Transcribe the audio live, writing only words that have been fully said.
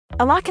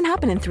A lot can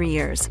happen in 3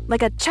 years,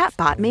 like a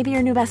chatbot may be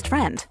your new best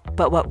friend.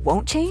 But what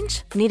won't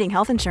change? Needing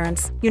health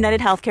insurance.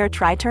 United Healthcare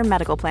Tri-Term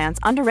Medical Plans,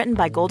 underwritten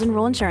by Golden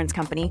Rule Insurance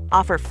Company,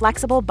 offer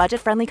flexible,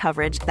 budget-friendly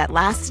coverage that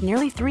lasts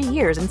nearly 3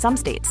 years in some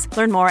states.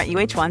 Learn more at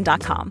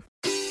uh1.com.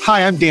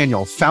 Hi, I'm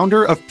Daniel,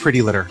 founder of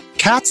Pretty Litter.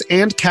 Cats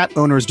and cat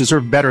owners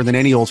deserve better than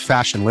any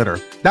old-fashioned litter.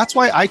 That's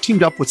why I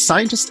teamed up with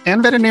scientists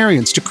and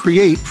veterinarians to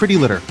create Pretty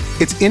Litter.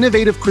 Its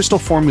innovative crystal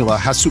formula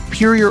has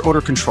superior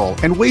odor control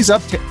and weighs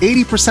up to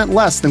 80%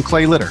 less than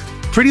clay litter.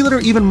 Pretty Litter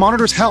even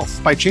monitors health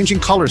by changing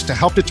colors to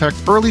help detect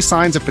early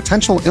signs of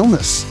potential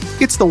illness.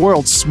 It's the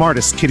world's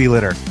smartest kitty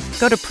litter.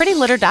 Go to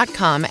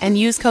prettylitter.com and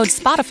use code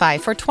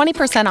SPOTIFY for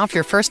 20% off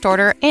your first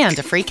order and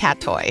a free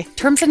cat toy.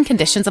 Terms and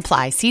conditions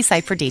apply. See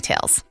site for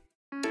details.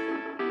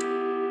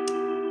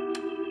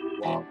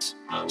 What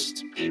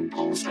most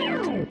people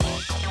think.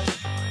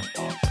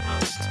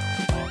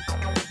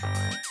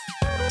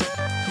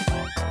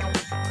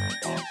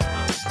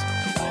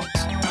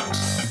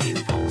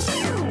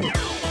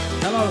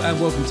 Hello and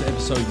welcome to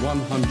episode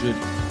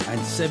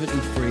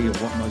 173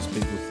 of What Most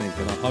People Think,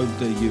 and I hope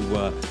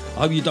that I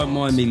hope you don't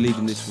mind me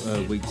leaving this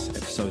week's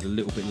episode a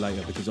little bit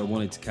later because I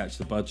wanted to catch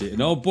the budget.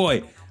 And oh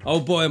boy,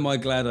 am I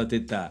glad I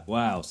did that!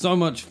 Wow, so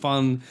much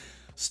fun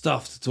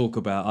stuff to talk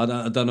about.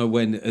 I don't know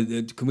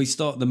when. Can we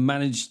start the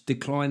managed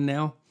decline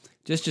now?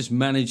 Just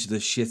manage the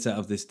shit out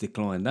of this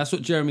decline. That's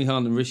what Jeremy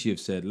Hunt and Rishi have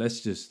said.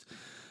 Let's just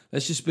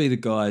be the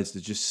guys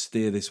that just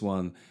steer this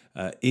one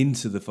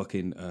into the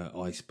fucking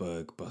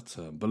iceberg. But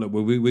look,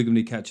 we're going to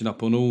be catching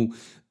up on all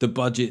the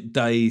budget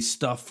day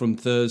stuff from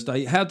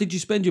Thursday. How did you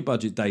spend your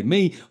budget day?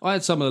 Me, I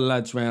had some of the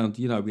lads round.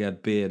 You know, we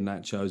had beer,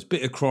 nachos,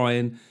 bit of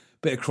crying.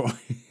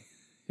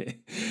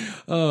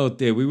 Oh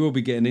dear, we will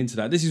be getting into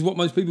that. This is What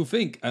Most People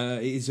Think.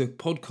 It is a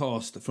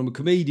podcast from a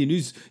comedian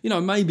who's,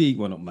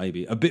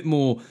 a bit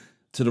more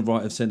to the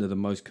right of centre than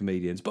most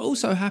comedians, but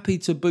also happy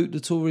to boot the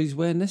Tories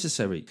where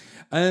necessary.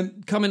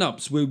 Coming up,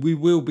 so we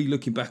will be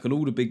looking back on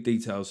all the big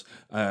details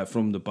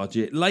from the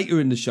budget. Later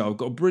in the show, I've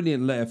got a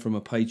brilliant letter from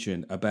a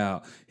patron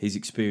about his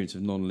experience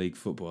of non-league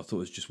football. I thought it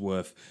was just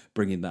worth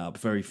bringing that up.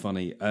 Very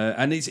funny.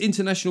 And it's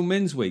International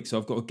Men's Week, so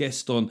I've got a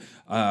guest on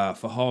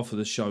for half of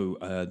the show,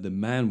 the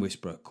man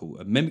whisperer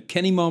called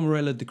Kenny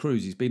Marmarella de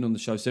Cruz. He's been on the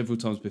show several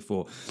times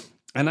before.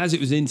 And as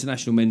it was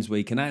International Men's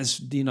Week, and as,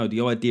 you know,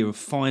 the idea of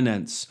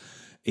finance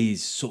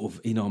is sort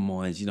of in our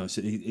minds, you know, so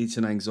it's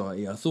an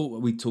anxiety. I thought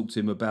we'd talk to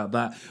him about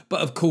that.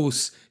 But of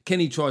course,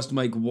 Kenny tries to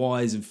make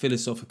wise and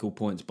philosophical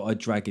points, but I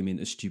drag him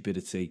into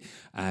stupidity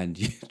and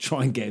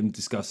try and get him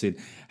discussing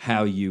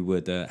how you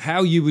would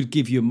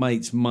give your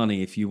mates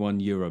money if you won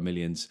Euro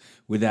Millions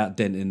without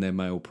denting their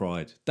male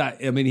pride.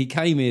 He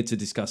came here to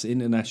discuss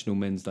International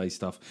Men's Day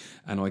stuff,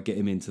 and I get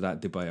him into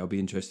that debate. I'll be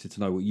interested to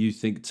know what you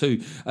think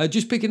too.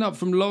 Just picking up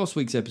from last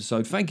week's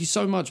episode, thank you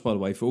so much, by the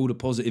way, for all the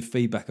positive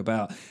feedback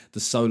about the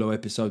solo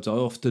episodes. I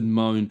often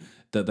moan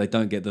that they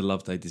don't get the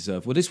love they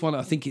deserve. Well, this one,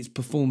 I think it's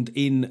performed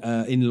in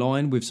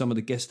line with some of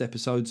the guest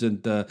episodes,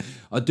 and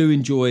I do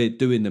enjoy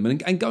doing them.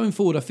 And going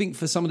forward, I think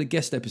for some of the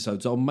guest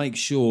episodes, I'll make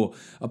sure,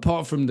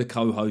 apart from the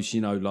co-hosts,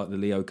 you know, like the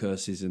Leo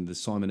Curses and the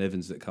Simon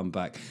Evans that come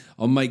back,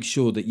 I'll make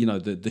sure that, you know,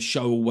 the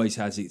show always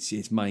has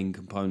its main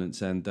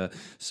components, and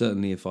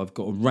certainly if I've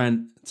got a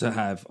rant to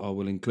have, I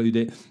will include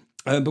it.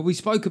 But we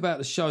spoke about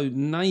the show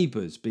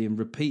Neighbours being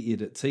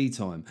repeated at tea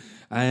time,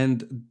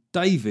 and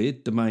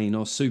David, the main,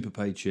 our super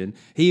patron,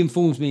 he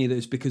informs me that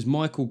it's because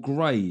Michael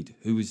Grade,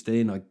 who was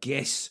then, I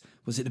guess,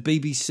 was it the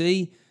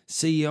BBC?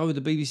 CEO of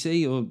the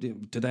BBC, or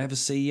do they have a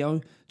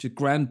CEO? Just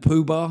Grand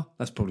Poobah?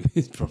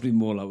 It's probably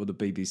more like what the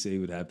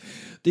BBC would have.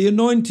 The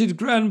anointed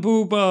Grand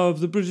Poobah of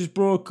the British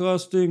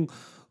Broadcasting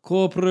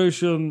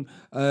Corporation,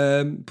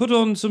 put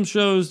on some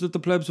shows that the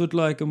plebs would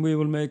like, and we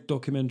will make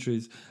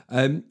documentaries.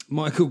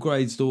 Michael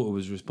Grade's daughter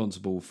was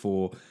responsible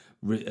for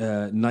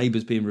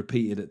Neighbours being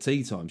repeated at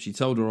tea time. She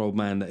told her old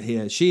man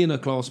that she and her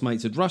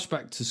classmates had rushed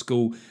back to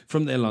school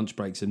from their lunch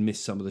breaks and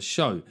missed some of the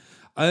show.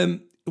 Well,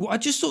 I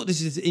just thought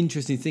this is an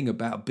interesting thing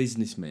about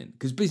businessmen,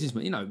 because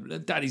businessmen, you know,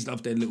 daddies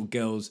love their little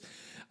girls,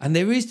 and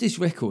there is this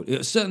record.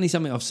 It's certainly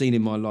something I've seen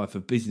in my life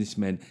of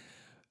businessmen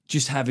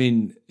just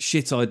having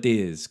shit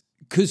ideas,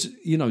 because,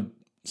 you know,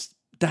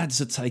 dads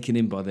are taken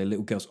in by their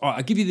little girls. All right,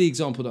 I'll give you the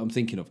example that I'm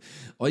thinking of.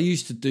 I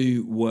used to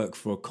do work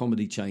for a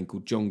comedy chain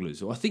called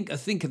Jongleurs, or I think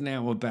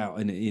now about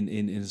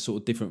in a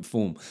sort of different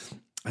form.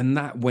 And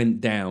that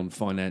went down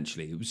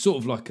financially. It was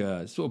sort of a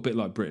bit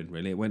like Britain,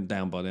 really. It went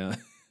down by the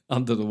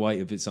under the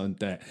weight of its own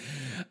debt.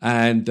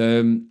 And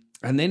then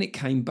it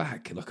came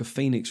back like a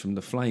phoenix from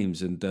the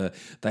flames. And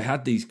they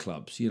had these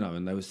clubs, you know,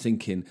 and they were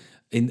thinking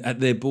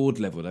at their board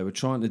level, they were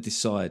trying to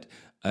decide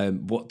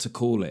what to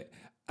call it.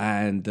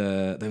 And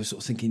they were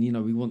sort of thinking, you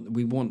know,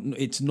 we want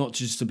it's not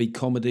just to be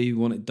comedy, we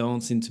want it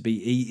dancing, to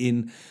be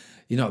eating,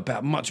 you know,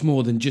 about much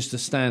more than just a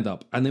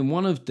stand-up. And then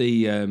one of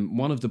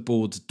the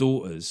board's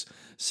daughters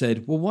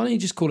said, well, why don't you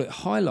just call it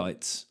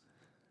highlights?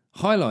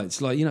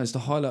 Highlights, like, you know, it's the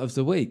highlight of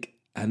the week.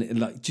 And it,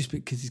 like, just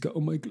because he's got, oh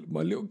my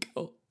little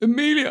girl,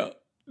 Amelia,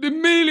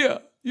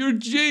 you're a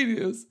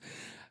genius.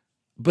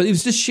 But it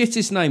was the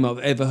shittest name I've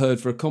ever heard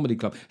for a comedy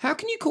club. How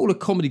can you call a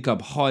comedy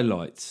club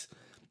Highlights?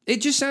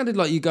 It just sounded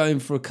like you're going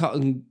for a cut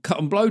and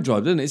blow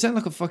dry, didn't it? It sounded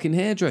like a fucking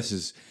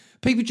hairdresser's.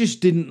 People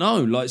just didn't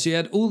know. Like, so you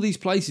had all these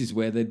places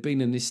where there'd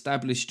been an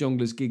established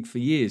Jongleurs gig for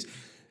years.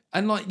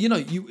 And like, you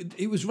know,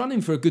 it was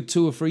running for a good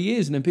 2 or 3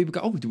 years, and then people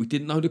go, oh, we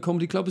didn't know the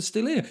comedy club was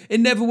still here.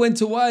 It never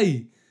went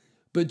away.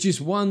 But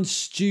just one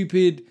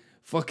stupid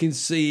fucking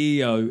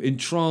CEO,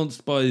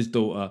 entranced by his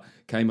daughter,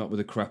 came up with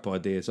a crap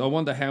idea. So I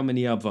wonder how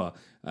many other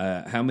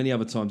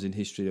times in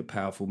history that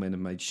powerful men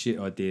have made shit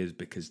ideas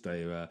because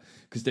they're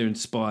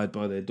inspired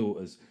by their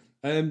daughters.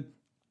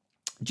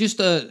 Just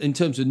in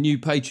terms of new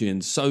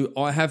Patreons, so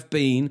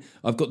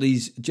I've got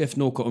these Jeff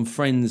Norcott and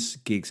Friends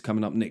gigs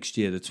coming up next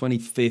year, the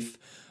 25th,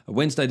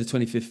 Wednesday the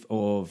 25th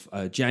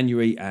of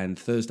January and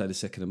Thursday the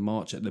 2nd of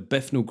March at the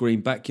Bethnal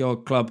Green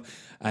Backyard Club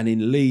and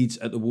in Leeds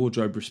at the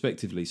Wardrobe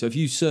respectively. So if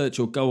you search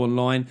or go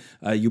online,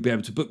 you'll be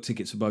able to book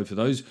tickets for both of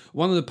those.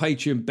 One of the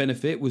Patreon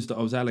benefit was that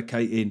I was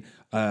allocating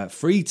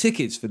free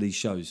tickets for these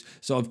shows.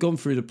 So I've gone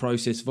through the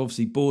process of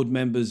obviously board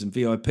members and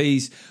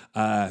VIPs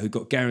who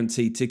got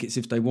guaranteed tickets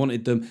if they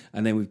wanted them,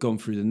 and then we've gone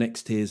through the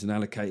next tiers and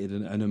allocated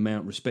an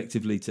amount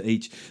respectively to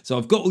each. So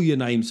I've got all your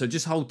names, so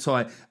just hold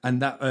tight,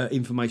 and that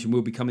information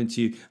will be coming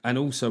to you. And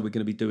also we're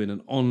going to be doing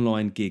an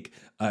online gig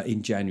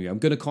in January. I'm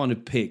going to kind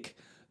of pick,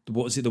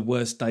 what is it, the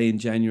worst day in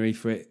January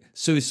for it?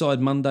 Suicide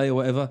Monday or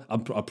whatever? I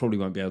probably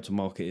won't be able to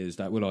market it as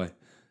that, will I?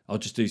 I'll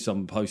just do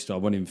some poster. I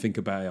won't even think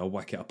about it. I'll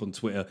whack it up on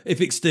Twitter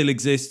if it still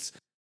exists.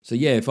 So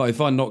yeah, if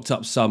I knocked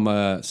up some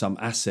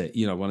asset,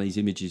 you know, one of these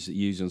images that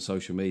you use on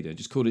social media,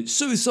 just called it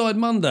Suicide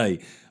Monday,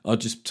 I'll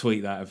just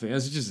tweet that. I think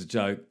that's just a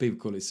joke. People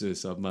call it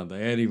Suicide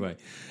Monday. Anyway,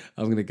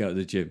 I'm going to go to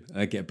the gym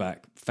and get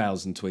back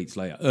 1,000 tweets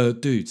later.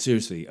 Dude,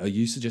 seriously, are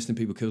you suggesting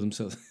people kill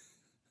themselves?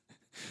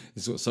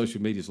 This is what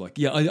social media's like.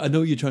 Yeah, I know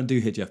what you're trying to do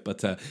here, Jeff,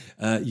 but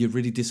you're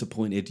really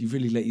disappointed. You've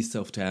really let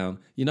yourself down.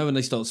 You know when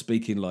they start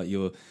speaking like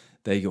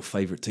they're your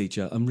favourite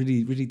teacher. I'm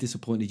really, really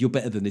disappointed. You're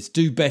better than this.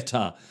 Do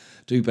better.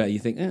 Do better. You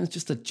think, it's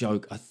just a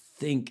joke. I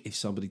think if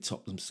somebody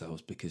topped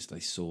themselves because they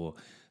saw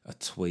a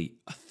tweet,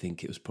 I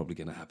think it was probably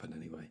going to happen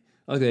anyway.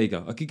 Oh, there you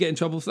go. I could get in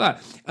trouble for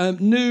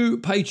that. New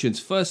patrons.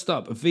 First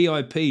up,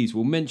 VIPs.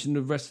 We'll mention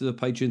the rest of the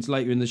patrons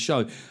later in the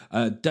show.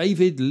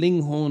 David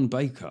Linghorn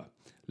Baker.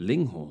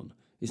 Linghorn?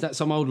 Is that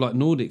some old like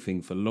Nordic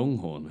thing for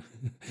Longhorn?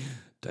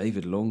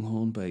 David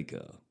Longhorn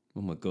Baker.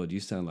 Oh my God, you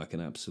sound like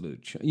an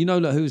absolute... You know,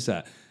 like, who's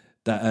that?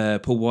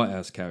 That Paul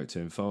Whitehouse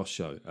character in Fast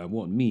Show.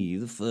 What, me,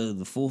 the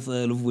fourth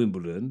Earl of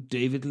Wimbledon,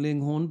 David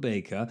Linghorn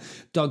Baker,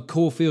 Doug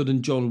Caulfield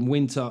and John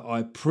Winter. I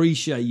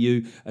appreciate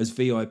you as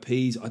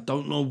VIPs. I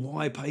don't know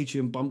why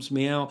Patreon bumps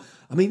me out.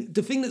 I mean,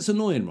 the thing that's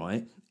annoying,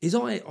 right, is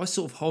I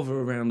sort of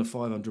hover around the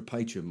 500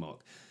 Patreon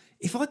mark.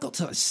 If I got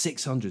to like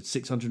 600,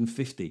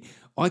 650,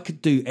 I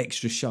could do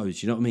extra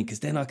shows, you know what I mean? Because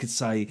then I could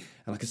say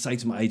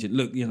to my agent,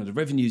 look, you know, the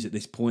revenue's at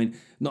this point,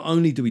 not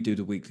only do we do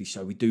the weekly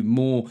show, we do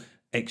more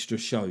extra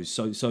shows.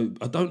 So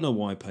I don't know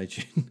why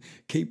Patreon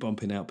keep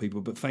bumping out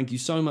people, but thank you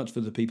so much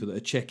for the people that are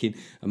checking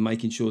and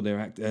making sure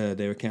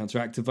their accounts are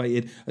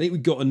activated. I think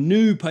we've got a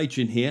new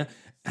patron here,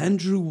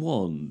 Andrew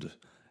Wand.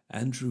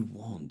 Andrew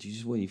Wand,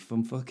 you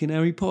from fucking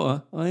Harry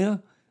Potter, are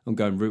you? I'm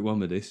going route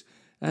one with this.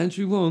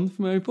 Andrew Wand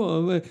from Harry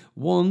Potter.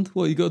 Wand?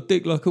 What, you got a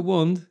dick like a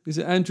wand? Is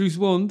it Andrew's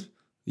wand?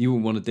 You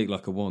wouldn't want a dick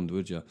like a wand,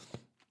 would you?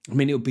 I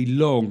mean, it would be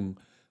long,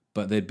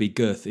 but there'd be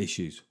girth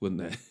issues,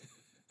 wouldn't there?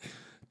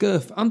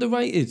 Girth,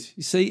 underrated.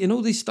 You see, in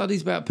all these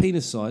studies about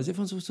penis size,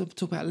 everyone's also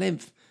talking about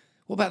length.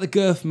 What about the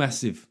girth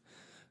massive?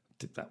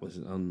 That was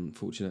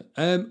unfortunate.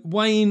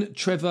 Wayne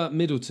Trevor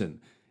Middleton.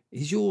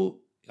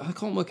 I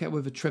can't work out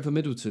whether Trevor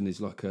Middleton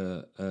is like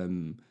a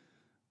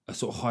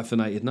sort of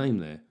hyphenated name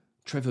there.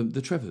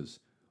 The Trevors.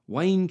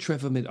 Wayne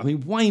Trevor Middleton. I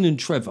mean, Wayne and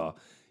Trevor,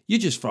 you're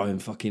just throwing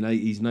fucking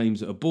 80s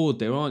names at a board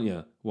there, aren't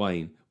you?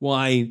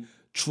 Wayne,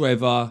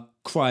 Trevor,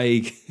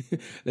 Craig.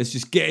 Let's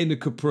just get in the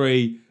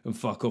Capri and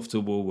fuck off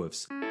to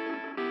Woolworths.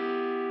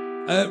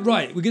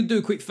 Right, we're going to do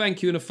a quick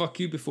thank you and a fuck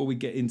you before we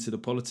get into the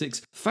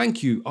politics.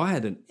 Thank you. I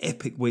had an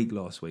epic week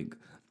last week.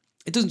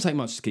 It doesn't take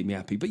much to keep me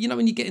happy, but you know,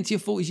 when you get into your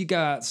 40s, you go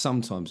out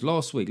sometimes.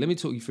 Last week, let me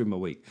talk you through my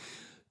week.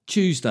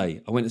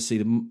 Tuesday, I went to see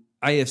the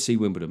AFC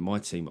Wimbledon, my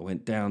team. I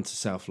went down to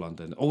South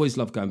London. Always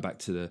love going back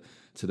to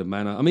the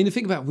Manor. I mean, the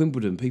thing about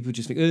Wimbledon, people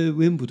just think,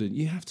 Wimbledon.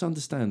 You have to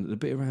understand that the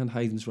bit around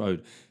Hayden's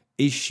Road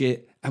is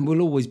shit and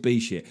will always be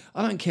shit.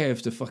 I don't care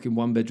if the fucking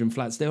one-bedroom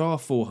flats, there are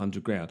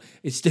 400 grand.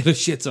 It's still a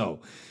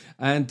shithole.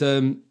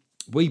 And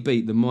we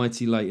beat the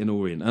mighty Leyton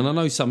Orient. And I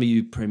know some of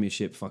you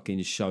Premiership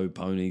fucking show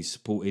ponies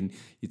supporting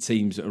your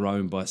teams that are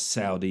owned by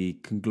Saudi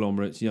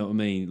conglomerates, you know what I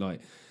mean?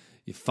 Like,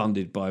 you're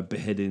funded by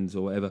beheadings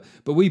or whatever.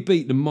 But we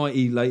beat the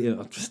mighty Leyton...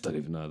 I just don't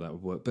even know how that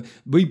would work. But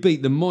we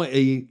beat the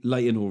mighty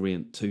Leyton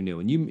Orient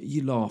 2-0. And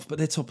you laugh, but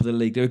they're top of the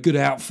league. They're a good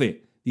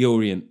outfit, the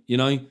Orient, you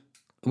know?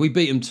 We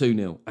beat them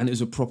 2-0. And it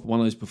was a proper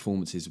one of those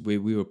performances. We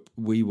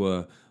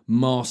were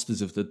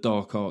masters of the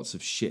dark arts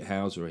of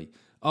shithousery.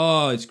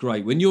 Oh, it's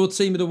great. When your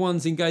team are the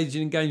ones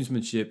engaging in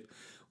gamesmanship,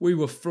 we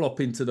were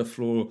flopping to the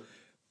floor.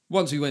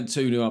 Once we went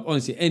 2-0 up,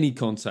 honestly, any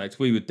contact,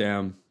 we were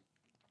down.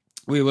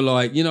 we were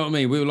like, you know what I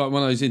mean? We were like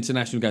one of those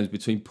international games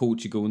between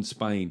Portugal and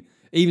Spain.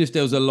 Even if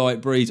there was a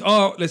light breeze,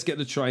 let's get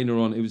the trainer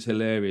on. It was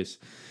hilarious.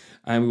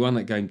 And we won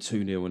that game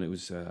 2-0, and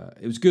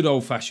it was good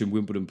old-fashioned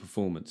Wimbledon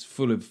performance,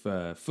 full of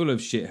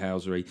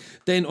shithousery.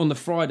 Then on the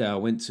Friday, I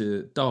went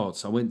to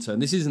darts.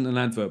 And this isn't an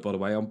advert, by the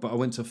way, but I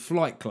went to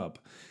Flight Club.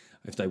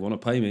 If they want to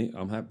pay me,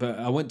 I'm happy. But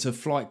I went to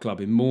Flight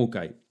Club in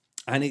Moorgate,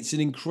 and it's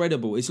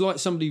it's like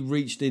somebody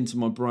reached into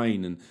my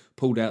brain and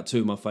pulled out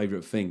two of my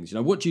favourite things. You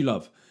know, what do you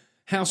love?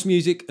 House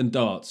music and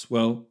darts.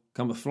 Well,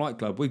 come to Flight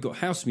Club, we've got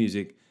house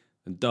music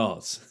and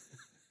darts.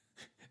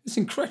 It's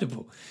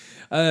incredible.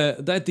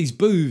 They had these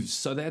booths,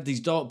 so they had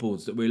these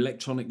dartboards that were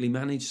electronically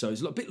managed. So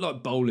it's a bit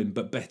like bowling,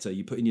 but better.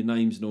 You put in your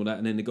names and all that,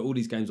 and then they got all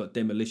these games like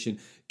Demolition,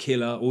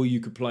 Killer, or you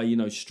could play,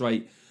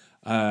 straight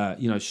dart.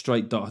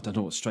 I don't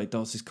know what straight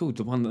darts is called.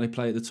 The one that they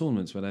play at the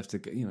tournaments where they have to,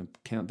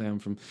 count down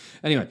from.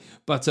 Anyway,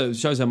 but it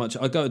shows how much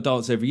I go to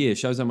darts every year.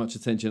 Shows how much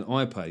attention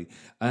I pay.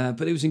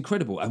 But it was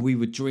incredible, and we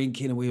were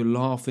drinking and we were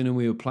laughing and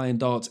we were playing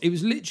darts. It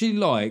was literally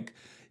like.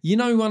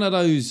 One of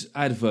those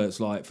adverts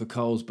like for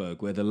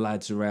Carlsberg where the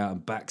lads are out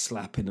and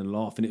backslapping and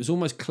laughing. It was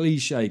almost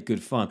cliched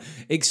good fun.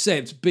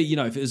 Except,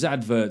 if it was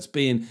adverts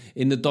being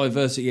in the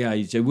diversity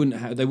age, it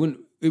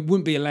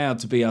wouldn't be allowed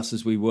to be us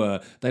as we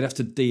were. They'd have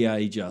to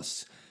de-age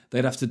us.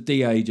 They'd have to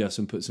de-age us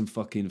and put some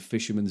fucking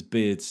fisherman's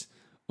beards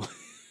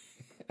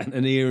and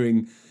an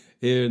earring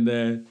here and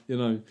there,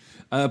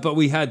 But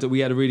we had a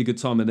really good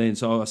time, and then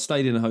so I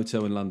stayed in a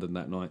hotel in London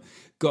that night.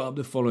 Got up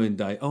the following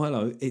day. Oh,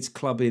 hello! It's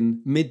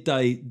clubbing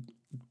midday.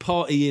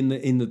 Party in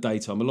the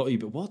daytime. A lot of you,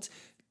 but what?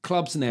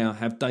 Clubs now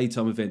have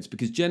daytime events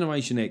because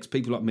Generation X,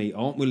 people like me,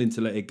 aren't willing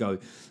to let it go.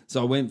 So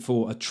I went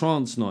for a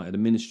trance night at the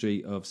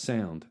Ministry of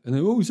Sound. And they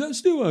is that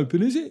still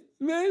open, is it?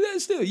 Man,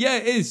 that's still... Yeah,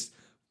 it is.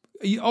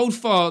 You old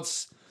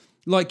farts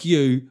like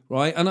you,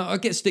 right? And I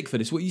get stick for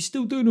this. What, you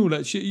still doing all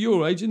that shit at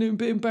your age? Isn't it a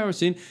bit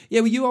embarrassing?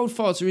 Yeah, well, you old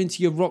farts are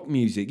into your rock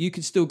music. You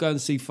could still go and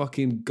see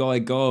fucking Guy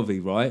Garvey,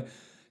 right?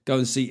 Go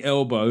and see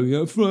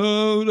Elbow,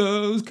 throw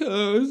those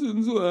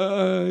curtains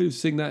away.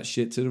 Sing that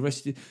shit to the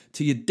rest of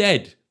till you're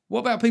dead.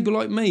 What about people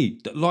like me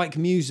that like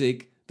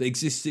music that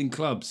exists in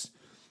clubs?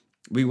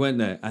 We went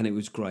there and it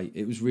was great.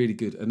 It was really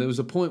good. And there was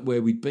a point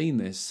where we'd been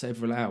there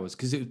several hours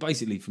because it was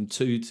basically from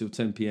 2 till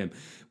 10 p.m.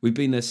 We'd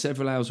been there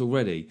several hours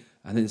already.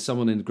 And then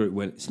someone in the group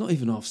went, it's not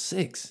even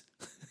 6:30.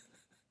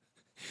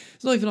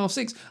 It's not even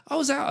 6:30. I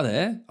was out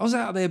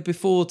of there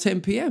before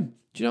 10 p.m.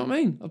 Do you know what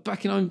I mean? I was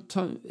back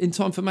in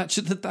time for match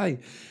of the day.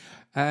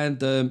 And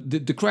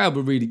the crowd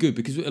were really good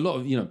because a lot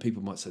of,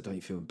 people might say, don't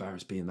you feel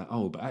embarrassed being that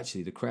old? But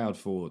actually the crowd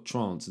for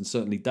trance and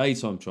certainly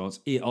daytime trance,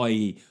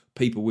 i.e.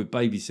 people with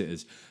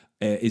babysitters,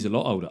 is a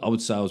lot older. I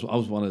would say I was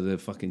one of the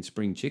fucking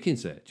spring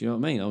chickens there. Do you know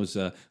what I mean?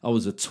 I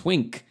was a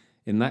twink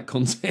in that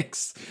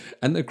context.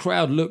 And the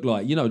crowd looked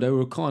like, they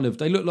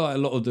looked like a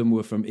lot of them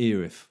were from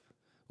Erith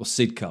or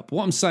Sidcup.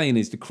 What I'm saying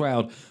is the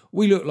crowd,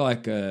 we look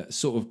like a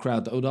sort of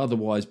crowd that would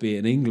otherwise be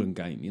an England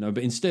game,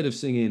 but instead of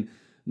singing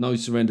No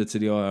Surrender to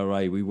the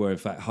IRA, we were in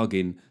fact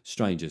hugging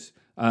strangers.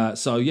 I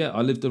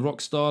lived the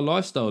rock star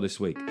lifestyle this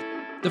week.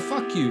 The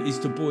fuck you is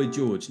to Boy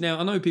George. Now,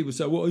 I know people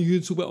say, what are you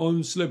going to talk about?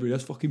 I'm a celebrity.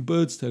 That's fucking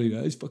birds telling.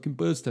 That is fucking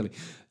birds telling.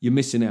 You're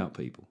missing out,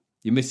 people.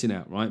 You're missing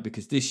out, right?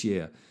 Because this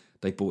year,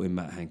 they brought in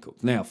Matt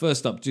Hancock. Now,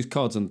 first up, just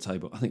cards on the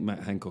table. I think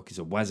Matt Hancock is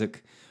a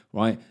wazzock,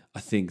 right?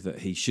 I think that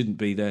he shouldn't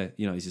be there.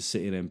 He's a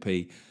sitting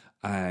MP.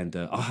 And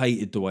I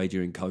hated the way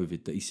during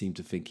COVID that he seemed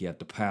to think he had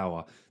the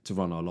power to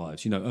run our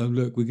lives.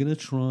 Look, we're going to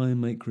try and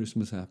make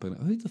Christmas happen.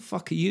 Who the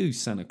fuck are you,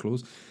 Santa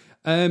Claus?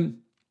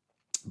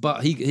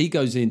 But he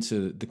goes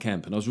into the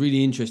camp, and I was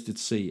really interested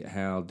to see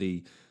how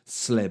the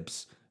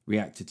celebs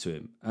reacted to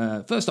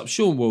him. First up,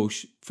 Sean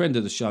Walsh, friend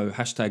of the show,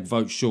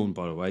 #VoteSean,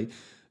 by the way,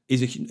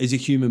 is a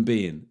human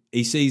being.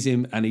 He sees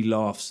him and he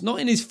laughs. Not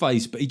in his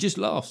face, but he just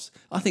laughs.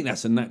 I think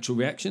that's a natural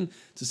reaction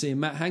to seeing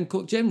Matt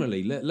Hancock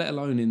generally, let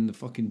alone in the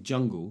fucking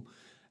jungle.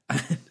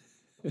 And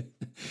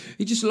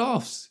he just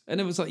laughs.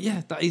 And it was like,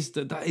 yeah, that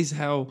is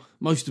how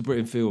most of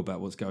Britain feel about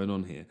what's going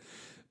on here.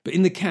 But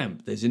in the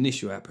camp, there's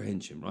initial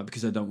apprehension, right?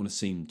 Because they don't want to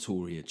seem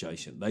Tory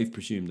adjacent. They've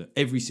presumed that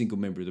every single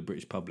member of the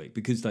British public,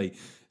 because they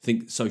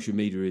think social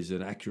media is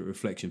an accurate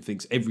reflection,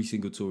 thinks every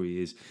single Tory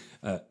is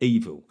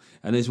evil.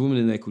 And there's a woman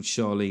in there called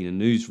Charlene, a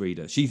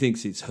newsreader. She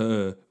thinks it's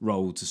her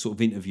role to sort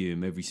of interview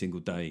him every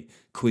single day,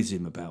 quiz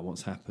him about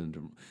what's happened.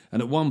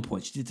 And at one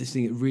point, she did this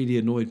thing that really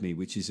annoyed me,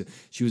 which is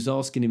she was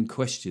asking him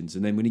questions.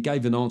 And then when he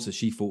gave an answer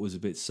she thought was a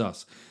bit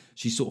sus,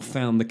 she sort of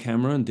found the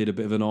camera and did a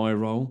bit of an eye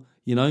roll,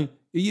 Are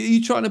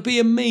you trying to be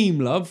a meme,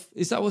 love?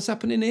 Is that what's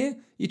happening here?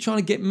 You're trying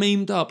to get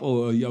memed up?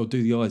 Or I'll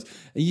do the eyes.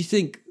 And you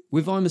think,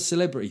 with I'm a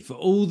Celebrity, for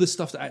all the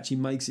stuff that actually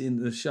makes it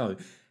into the show,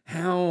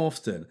 how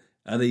often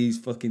are these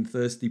fucking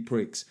thirsty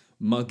pricks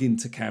mugging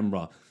to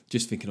camera,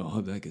 just thinking, I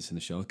hope that gets in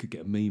the show. I could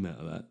get a meme out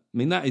of that. I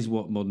mean, that is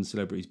what modern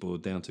celebrities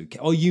boiled down to.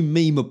 Are you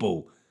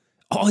memeable?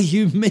 Are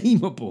you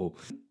memeable?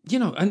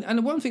 And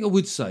the one thing I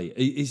would say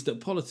is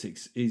that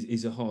politics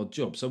is a hard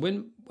job. So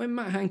when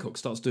Matt Hancock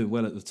starts doing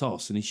well at the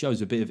toss and he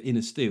shows a bit of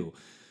inner steel,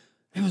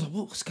 everyone's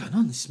like, what's going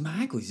on? This Matt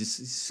Hancock, he's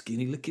a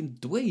skinny-looking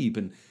dweeb.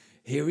 And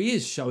here he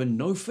is showing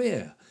no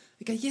fear.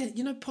 You go, yeah,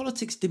 you know,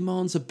 politics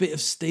demands a bit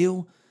of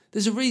steel.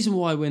 There's a reason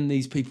why when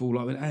these people,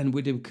 like when Anne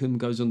Widdecombe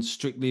goes on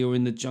Strictly or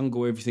In the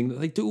Jungle or everything, that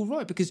they do all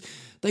right, because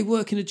they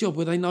work in a job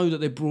where they know that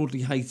they're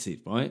broadly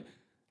hated, right?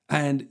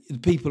 And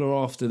people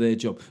are after their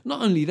job.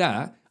 Not only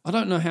that, I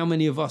don't know how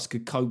many of us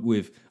could cope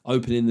with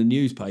opening the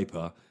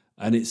newspaper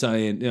and it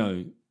saying, you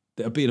know,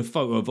 there'll be a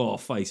photo of our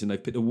face and they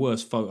pick the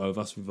worst photo of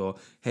us with our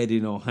head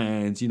in our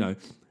hands, you know,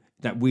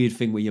 that weird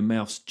thing where your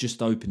mouth's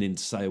just opening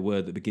to say a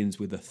word that begins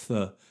with a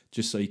th,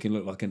 just so you can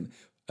look like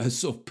a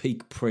sort of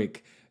peak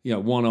prick, you know,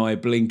 one eye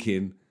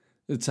blinking.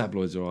 The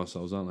tabloids are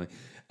arseholes, aren't they?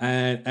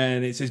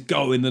 And it says,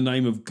 go in the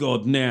name of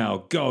God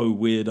now, go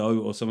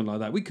weirdo, or something like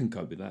that. We can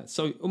cope with that.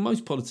 So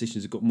most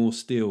politicians have got more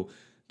steel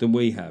than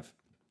we have.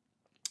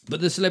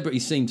 But the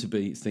celebrities seem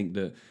to think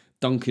that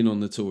dunking on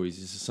the Tories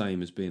is the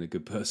same as being a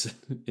good person,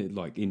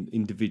 like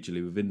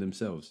individually within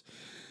themselves.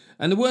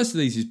 And the worst of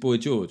these is Boy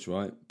George,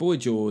 right? Boy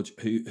George,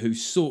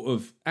 who's sort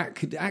of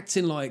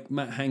acting like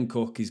Matt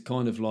Hancock is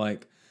kind of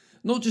like,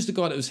 not just a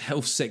guy that was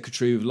health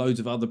secretary with loads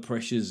of other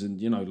pressures and,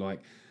 you know,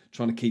 like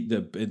trying to keep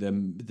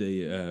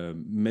the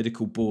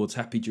medical boards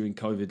happy during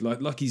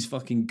COVID, like he's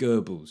fucking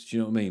Goebbels. Do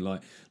you know what I mean?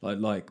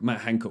 Like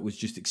Matt Hancock was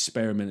just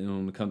experimenting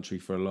on the country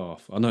for a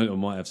laugh. I know I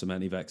might have some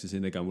anti-vaxxers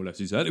in there going, well, that's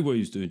exactly what he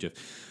was doing, Jeff.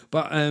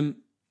 But and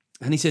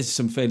he says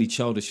some fairly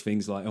childish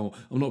things like, oh,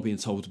 I'm not being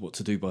told what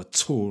to do by a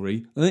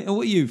Tory. And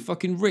what are you,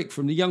 fucking Rick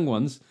from the Young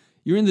Ones?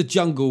 You're in the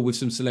jungle with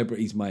some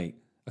celebrities, mate.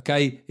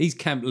 Okay, he's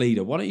camp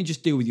leader. Why don't you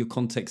just deal with your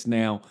context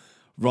now,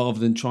 rather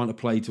than trying to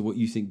play to what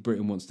you think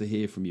Britain wants to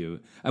hear from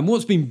you? And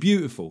what's been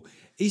beautiful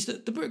is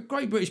that the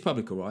great British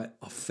public, all right,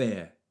 are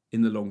fair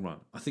in the long run.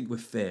 I think we're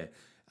fair.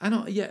 And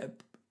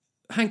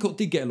Hancock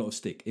did get a lot of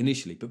stick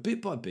initially, but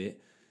bit by bit,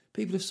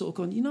 people have sort of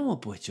gone, you know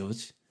what, Boy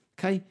George,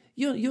 okay,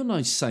 you're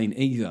no saint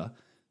either.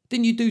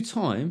 Didn't you do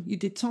time? You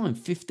did time,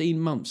 15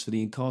 months for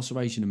the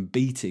incarceration and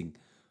beating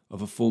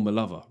of a former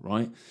lover,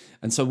 right?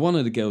 And so one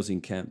of the girls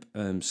in camp,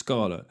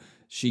 Scarlett,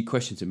 she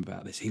questions him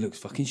about this. He looks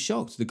fucking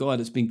shocked. The guy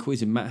that's been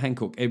quizzing Matt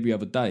Hancock every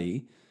other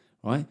day,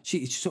 right?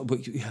 She sort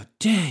of, how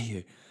dare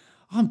you?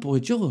 I'm Boy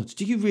George.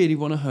 Do you really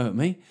want to hurt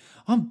me?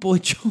 I'm Boy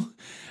George.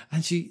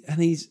 And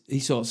he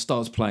sort of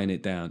starts playing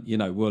it down. You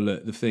know, well,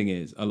 look, the thing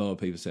is, a lot of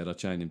people said I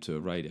chained him to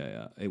a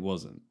radiator. It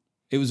wasn't.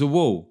 It was a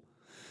wall.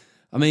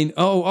 I mean,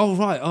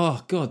 right.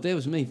 Oh, God, there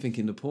was me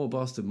thinking the poor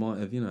bastard might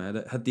have, you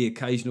know, had the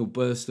occasional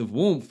burst of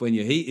warmth when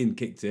your heating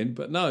kicked in.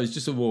 But no, it's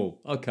just a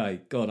wall.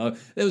 Okay, God,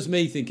 there was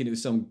me thinking it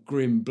was some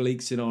grim,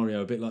 bleak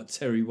scenario, a bit like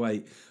Terry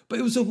Waite. But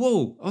it was a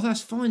wall. Oh,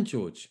 that's fine,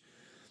 George.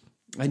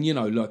 And, you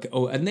know, like,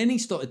 and then he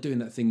started doing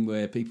that thing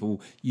where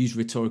people use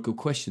rhetorical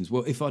questions.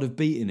 Well, if I'd have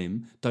beaten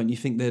him, don't you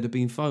think there'd have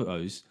been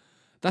photos?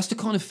 That's the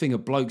kind of thing a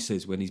bloke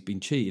says when he's been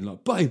cheating.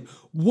 Like, babe,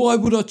 why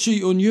would I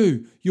cheat on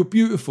you? You're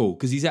beautiful.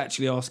 Because he's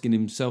actually asking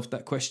himself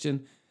that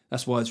question.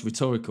 That's why it's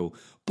rhetorical.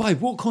 Babe,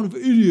 what kind of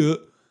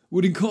idiot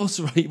would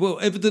incarcerate? Well,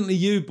 evidently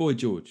you, Boy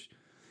George.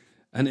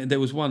 And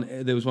there was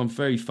one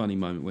very funny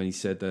moment when he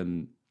said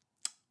that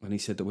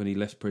when he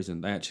left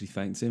prison, they actually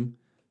thanked him.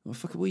 Oh,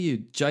 fuck, what were you,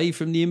 Jay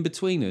from the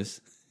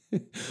In-Betweeners?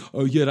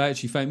 Oh, yeah, they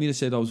actually thanked me. They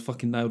said I was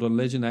fucking nailed on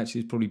legend.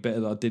 Actually, it's probably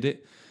better that I did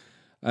it.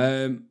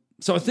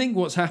 So I think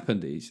what's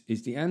happened is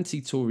the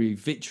anti-Tory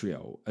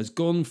vitriol has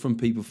gone from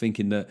people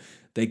thinking that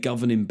they're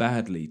governing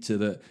badly to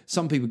that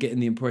some people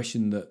getting the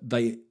impression that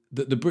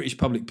the British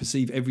public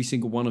perceive every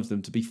single one of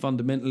them to be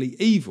fundamentally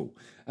evil.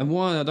 And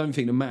while I don't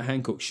think that Matt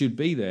Hancock should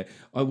be there,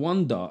 I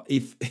wonder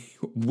if,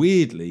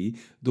 weirdly,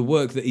 the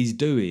work that he's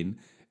doing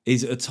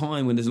is at a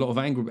time when there's a lot of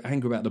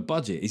anger about the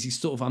budget. Is he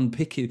sort of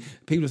unpicking?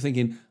 People are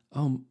thinking,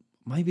 oh,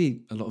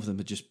 maybe a lot of them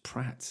are just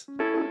prats.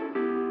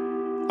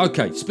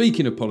 Okay,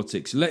 speaking of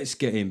politics, let's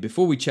get in.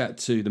 Before we chat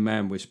to the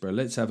man whisperer,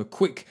 let's have a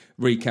quick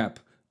recap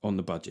on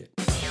the budget.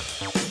 We'll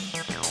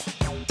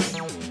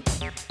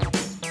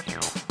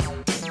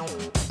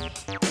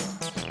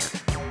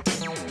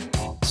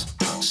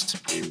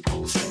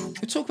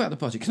talk about the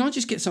budget. Can I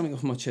just get something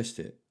off my chest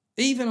here?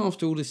 Even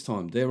after all this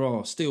time, there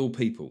are still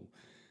people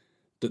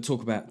that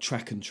talk about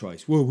track and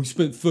trace. Well, we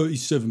spent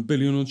 37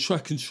 billion on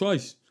track and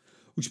trace.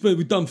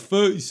 We've done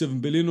 37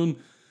 billion on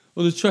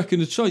the track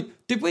and the trace.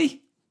 Did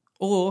we?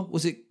 Or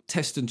was it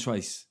test and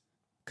trace?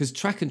 Because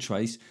track and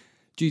trace,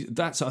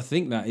 I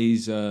think that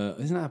is,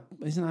 isn't that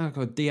like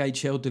a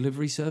DHL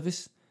delivery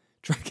service?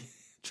 Track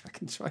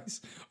and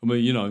trace. I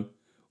mean, you know,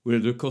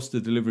 with the cost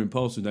of delivering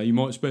parcels now, you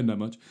might spend that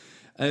much.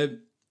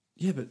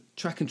 Yeah, but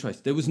track and trace.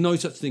 There was no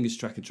such thing as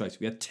track and trace.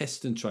 We had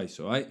test and trace,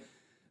 all right?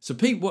 So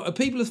people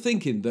are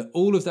thinking that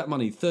all of that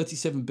money,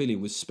 37 billion,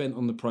 was spent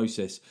on the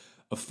process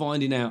of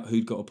finding out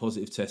who'd got a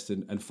positive test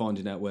and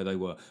finding out where they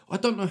were. I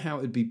don't know how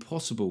it'd be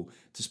possible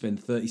to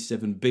spend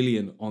 37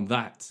 billion on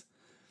that.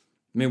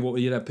 I mean,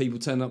 what you'd have people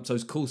turning up to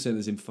those call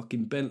centres in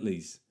fucking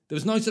Bentleys. There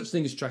was no such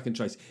thing as track and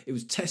trace. It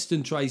was test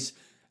and trace.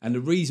 And the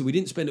reason we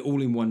didn't spend it all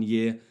in 1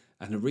 year,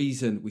 and the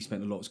reason we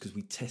spent a lot is because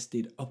we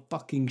tested a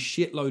fucking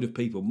shitload of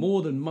people,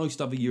 more than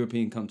most other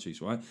European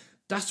countries, right?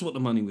 That's what the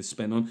money was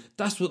spent on.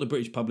 That's what the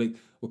British public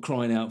were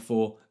crying out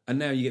for. And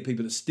now you get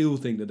people that still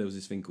think that there was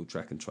this thing called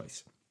track and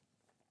trace.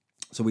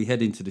 So we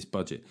head into this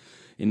budget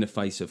in the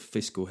face of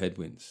fiscal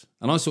headwinds.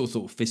 And I sort of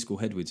thought fiscal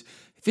headwinds.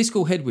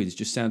 Fiscal headwinds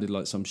just sounded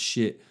like some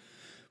shit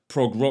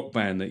prog rock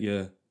band that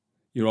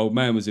your old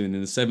man was doing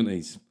in the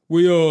 70s.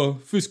 We are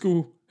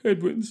fiscal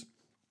headwinds.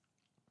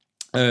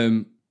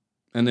 And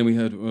then we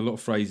heard a lot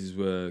of phrases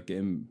were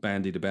getting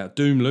bandied about.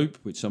 Doom loop,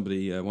 which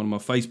somebody, one of my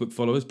Facebook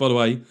followers, by the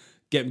way,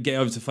 get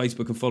over to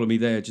Facebook and follow me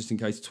there just in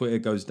case Twitter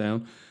goes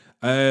down.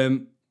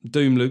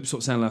 Doom loop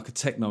sort of sound like a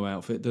techno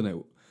outfit, doesn't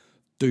it?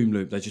 Doom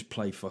loop, they just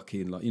play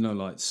fucking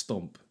like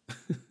Stomp,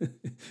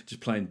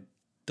 just playing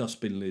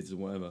dustbin lids or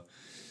whatever.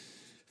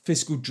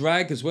 Fiscal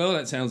drag as well.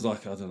 That sounds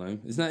like, I don't know.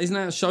 Isn't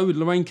that a show with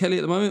Lorraine Kelly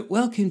at the moment?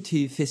 Welcome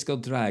to Fiscal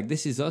Drag.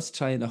 This is us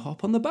trying to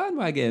hop on the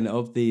bandwagon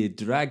of the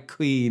drag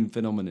queen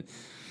phenomenon.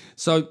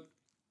 So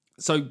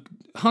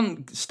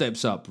Hunt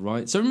steps up,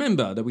 right? So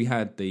remember that we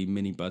had the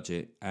mini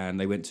budget and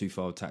they went too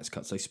far with tax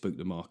cuts. They spooked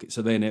the market.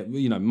 So then,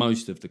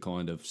 most of the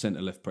kind of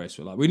centre-left press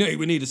were like, we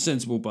need a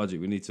sensible budget.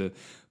 We need to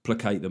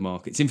placate the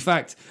markets. In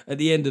fact, at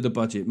the end of the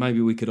budget,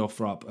 maybe we could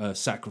offer up a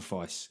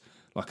sacrifice,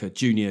 like a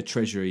junior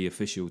treasury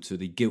official to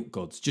the guilt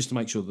gods, just to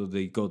make sure that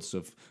the gods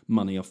of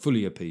money are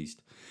fully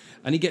appeased.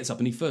 And he gets up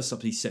and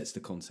he sets the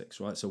context,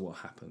 right? So what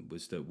happened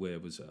was that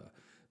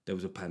there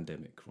was a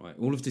pandemic, right?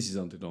 All of this is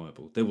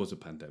undeniable. There was a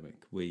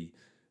pandemic.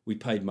 We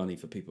paid money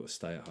for people to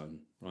stay at home,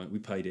 right? We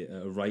paid it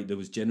at a rate that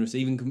was generous,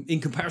 even in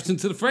comparison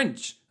to the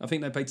French. I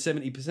think they paid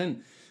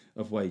 70%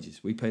 of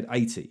wages. We paid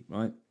 80%,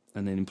 right?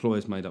 And then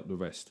employers made up the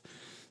rest.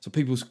 So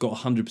people got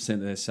 100% of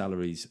their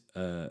salaries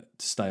to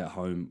stay at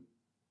home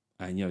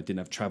and, didn't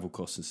have travel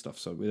costs and stuff.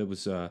 So there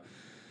was, the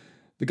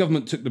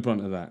government took the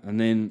brunt of that. And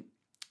then,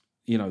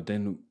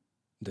 then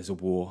there's a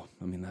war.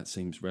 I mean, that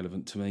seems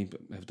relevant to me, but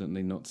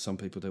evidently not to some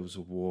people. There was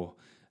a war.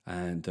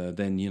 And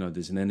then,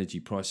 there's an energy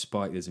price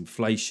spike, there's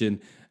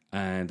inflation,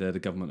 and the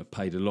government have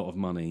paid a lot of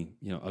money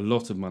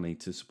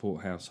to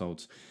support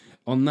households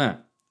on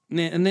that.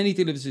 Now, and then he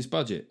delivers this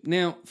budget.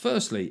 Now,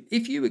 firstly,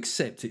 if you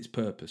accept its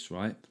purpose,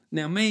 right?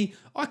 Now,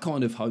 I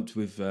kind of hoped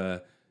with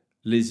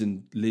Liz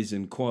and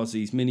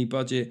Kwasi's mini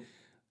budget,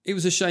 it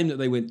was a shame that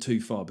they went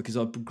too far because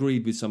I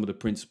agreed with some of the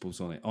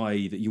principles on it,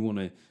 i.e. that you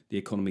want the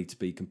economy to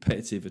be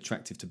competitive,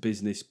 attractive to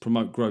business,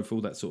 promote growth, all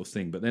that sort of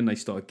thing. But then they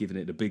started giving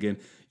it the big end.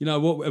 You know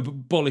what?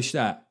 Abolish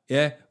that,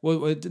 yeah?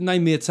 Well,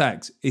 name me a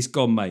tax. It's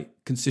gone, mate.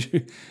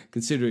 Consider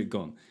it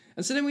gone.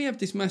 And so then we have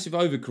this massive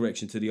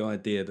overcorrection to the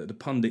idea that the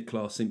pundit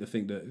class seem to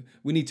think that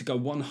we need to go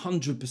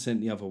 100%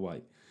 the other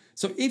way.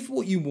 So if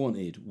what you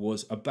wanted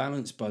was a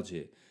balanced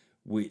budget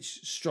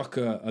which struck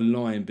a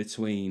line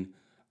between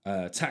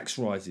tax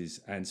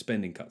rises and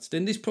spending cuts,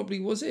 then this probably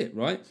was it,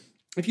 right?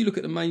 If you look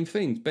at the main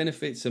things,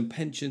 benefits and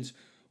pensions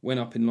went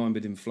up in line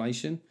with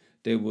inflation.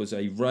 There was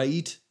a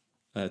raid,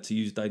 to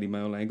use Daily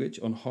Mail language,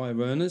 on higher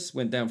earners.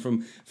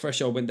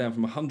 Threshold went down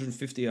from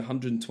 150 to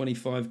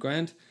 125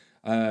 grand.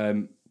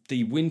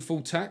 The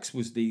windfall tax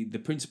was the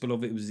principle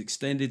of it was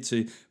extended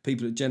to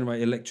people that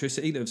generate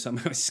electricity that have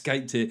somehow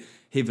escaped it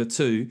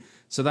hitherto.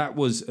 So that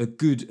was a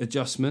good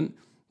adjustment.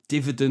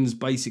 Dividends,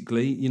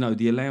 basically,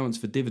 the allowance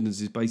for dividends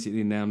is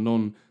basically now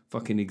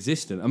non-fucking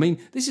existent. I mean,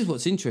 this is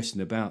what's interesting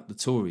about the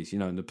Tories,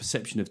 and the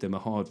perception of them a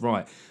hard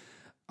right.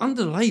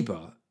 Under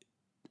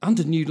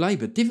New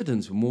Labour,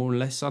 dividends were more or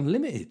less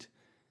unlimited.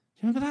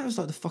 You remember that? It was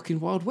like the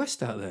fucking Wild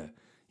West out there.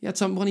 You had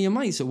one of your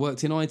mates that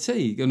worked in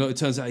IT. No, it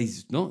turns out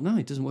he's not. No,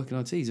 he doesn't work in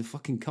IT. He's a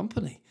fucking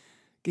company.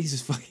 He's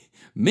just fucking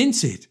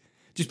minted.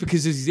 Just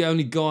because he's the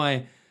only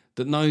guy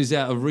that knows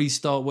how to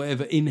restart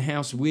whatever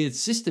in-house weird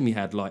system he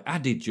had, like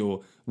Adage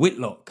or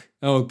Whitlock.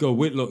 Oh, God,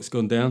 Whitlock's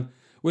gone down.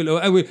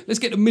 Whitlock, let's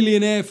get the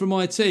millionaire from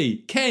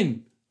IT.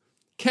 Ken,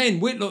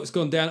 Whitlock's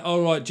gone down.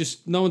 All right,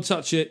 just no one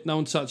touch it.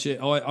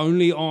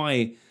 Only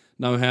I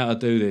know how to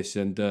do this.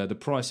 And the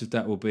price of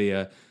that will be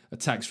a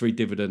tax-free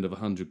dividend of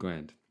 100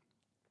 grand.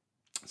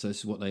 So this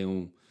is what they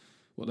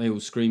all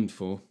screamed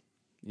for,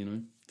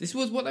 This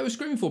was what they were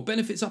screaming for.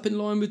 Benefits up in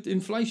line with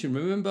inflation.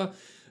 Remember,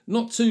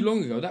 not too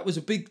long ago, that was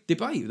a big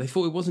debate. They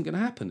thought it wasn't going to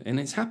happen, and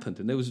it's happened.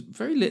 And there was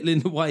very little in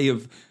the way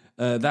of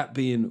that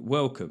being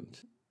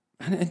welcomed.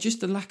 And just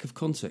the lack of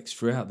context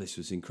throughout this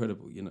was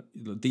incredible.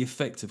 The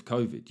effect of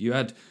COVID. You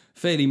had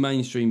fairly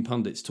mainstream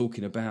pundits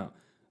talking about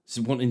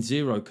wanting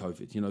zero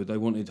COVID. They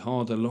wanted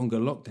harder, longer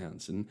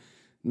lockdowns. And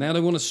now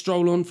they want to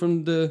stroll on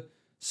from the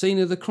scene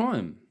of the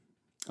crime.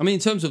 I mean,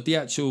 in terms of the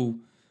actual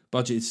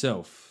budget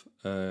itself,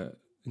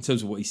 in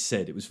terms of what he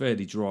said, it was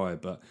fairly dry,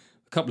 but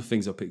a couple of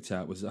things I picked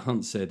out was that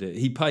Hunt said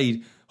he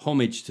paid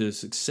homage to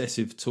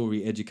successive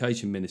Tory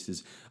education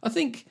ministers. I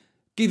think,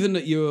 given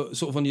that you're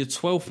sort of on your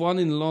 12th one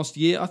in the last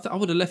year, I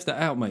would have left that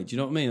out, mate. Do you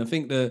know what I mean? I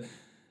think the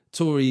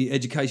Tory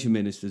education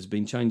ministers have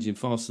been changing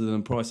faster than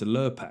the price of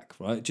Lurpak,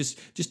 right?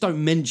 Just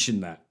don't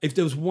mention that. If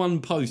there was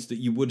one post that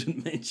you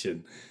wouldn't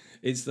mention,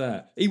 it's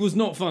that. He was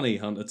not funny,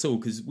 Hunt, at all,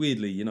 because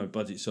weirdly,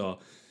 budgets are,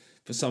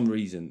 for some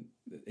reason,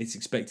 it's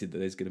expected that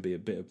there's going to be a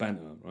bit of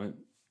banter, right?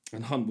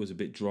 And Hunt was a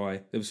bit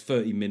dry. There was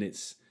 30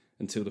 minutes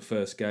until the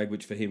first gag,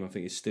 which for him I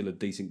think is still a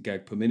decent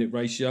gag per minute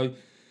ratio.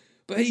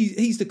 But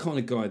he's the kind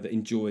of guy that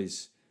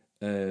enjoys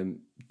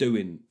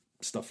doing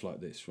stuff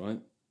like this, right?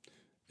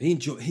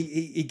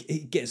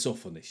 He gets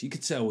off on this. You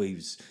could tell he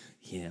was,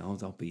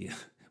 I'll be,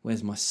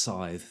 where's my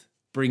scythe?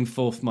 Bring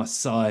forth my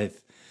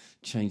scythe.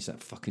 Change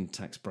that fucking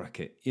tax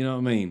bracket. You know what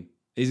I mean?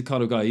 He's the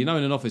kind of guy, in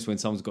an office when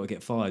someone's got to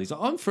get fired, he's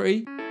like, I'm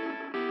free.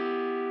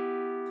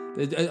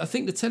 I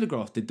think the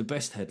Telegraph did the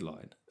best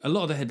headline. A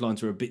lot of the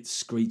headlines were a bit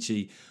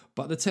screechy,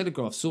 but the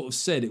Telegraph sort of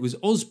said it was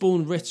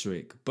Osborne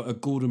rhetoric, but a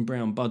Gordon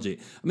Brown budget.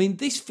 I mean,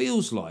 this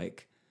feels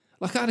like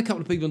I had a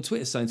couple of people on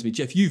Twitter saying to me,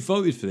 Jeff, you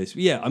voted for this.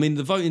 Yeah, I mean,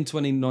 the vote in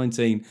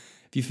 2019,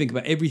 if you think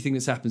about everything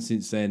that's happened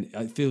since then,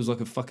 it feels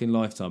like a fucking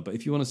lifetime. But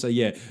if you want to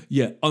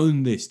say,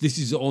 own this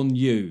is on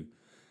you.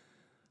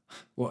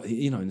 What,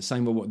 in the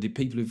same way, what did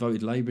people who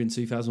voted Labour in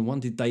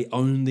 2001, did they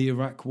own the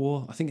Iraq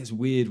war? I think it's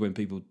weird when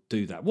people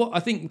do that. I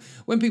think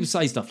when people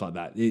say stuff like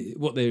that,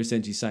 what they're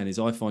essentially saying is,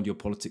 I find your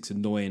politics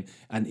annoying,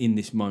 and in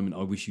this moment,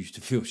 I wish you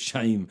to feel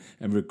shame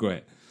and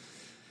regret.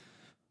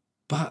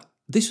 But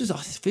I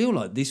feel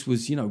like this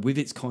was, with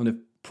its kind of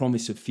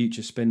promise of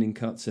future spending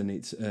cuts and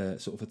its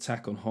sort of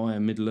attack on high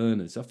and middle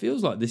earners, it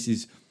feels like this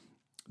is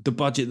the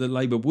budget that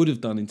Labour would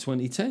have done in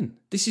 2010.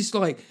 This is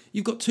like,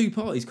 you've got two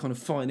parties kind of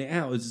fighting it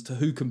out as to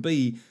who can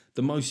be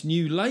the most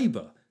new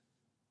Labour.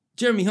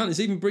 Jeremy Hunt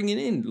is even bringing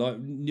in like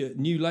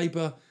new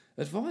Labour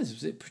advisors.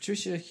 Was it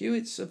Patricia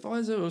Hewitt's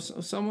advisor or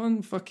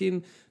someone?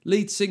 Fucking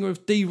lead singer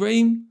of D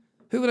Ream?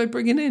 Who are they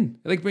bringing in?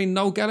 Are they bringing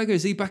Noel Gallagher?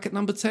 Is he back at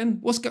number 10?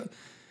 What's going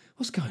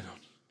on?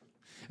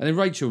 And then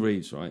Rachel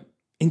Reeves, right?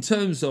 In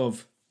terms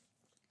of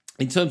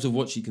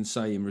what she can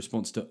say in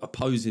response to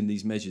opposing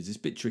these measures, it's a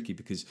bit tricky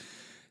because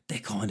they're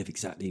kind of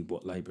exactly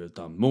what Labour have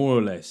done, more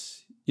or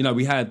less.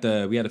 We had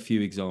a few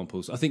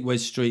examples. I think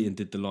Wes Streeton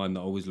did the line that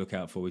I always look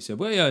out for. He said,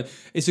 well, yeah,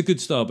 it's a good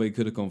start, but it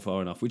could have gone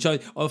far enough, which I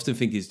often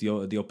think is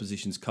the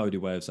opposition's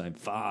coded way of saying,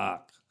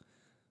 fuck,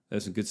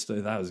 there's some good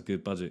stuff. That was a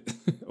good budget.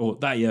 Or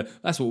that, yeah,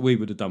 that's what we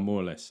would have done,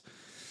 more or less.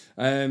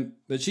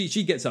 But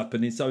she gets up,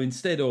 and so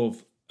instead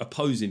of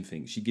opposing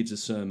things, she gives a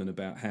sermon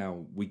about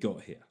how we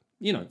got here.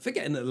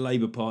 Forgetting that the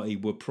Labour Party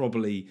were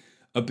probably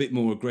a bit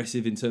more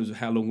aggressive in terms of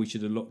how long we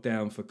should have locked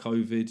down for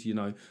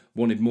COVID,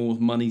 wanted more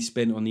money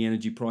spent on the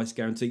energy price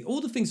guarantee,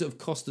 all the things that have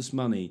cost us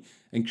money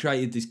and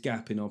created this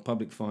gap in our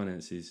public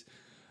finances,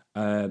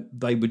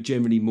 they were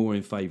generally more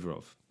in favour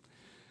of.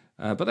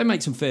 But they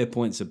make some fair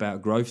points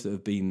about growth that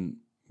have been,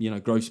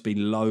 growth's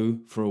been low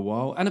for a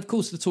while. And of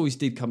course, the Tories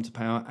did come to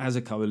power as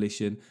a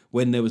coalition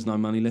when there was no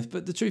money left.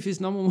 But the truth is,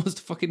 no one wants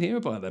to fucking hear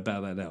about that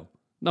now.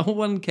 No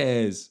one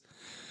cares.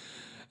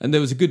 And there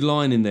was a good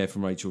line in there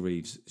from Rachel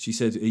Reeves. She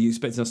said, are you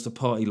expecting us to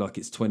party like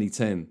it's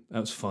 2010?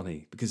 That was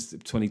funny because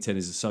 2010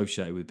 is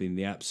associated with being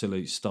the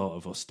absolute start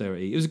of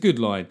austerity. It was a good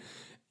line.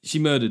 She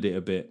murdered it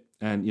a bit.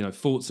 And,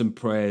 thoughts and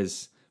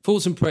prayers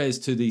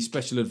to the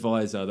special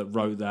advisor that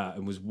wrote that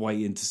and was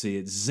waiting to see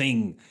it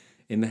zing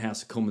in the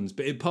House of Commons.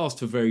 But it passed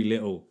for very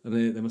little.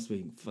 And there must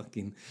be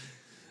fucking...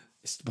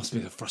 It must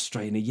have been a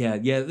frustrating... Yeah,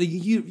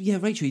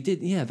 Rachel, you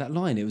did... Yeah, that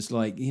line, it was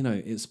like,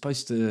 it was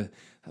supposed to...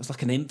 That was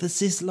like an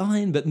emphasis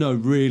line, but no,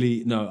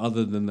 really, no,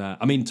 other than that.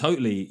 I mean,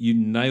 totally, you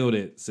nailed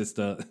it,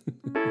 sister.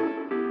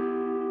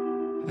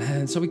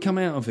 And so we come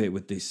out of it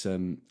with this...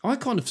 I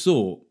kind of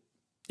thought,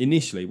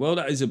 initially, well,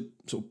 that is a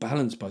sort of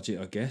balanced budget,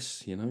 I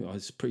guess.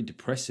 It's pretty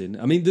depressing.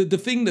 I mean, the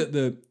thing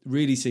that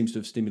really seems to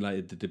have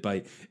stimulated the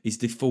debate is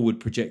the forward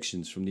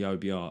projections from the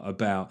OBR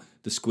about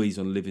the squeeze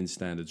on living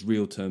standards,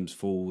 real terms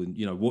fall, and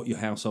what your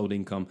household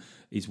income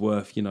is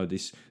worth.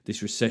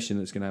 This recession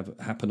that's going to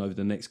happen over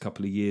the next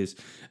couple of years.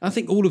 I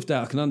think all of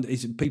that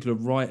people are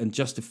right and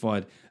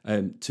justified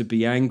to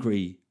be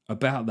angry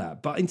about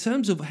that. But in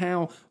terms of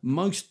how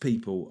most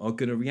people are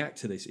going to react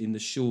to this in the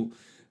short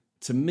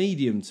to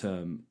medium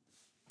term,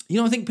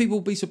 I think people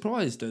will be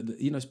surprised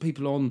that,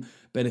 people on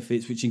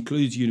benefits, which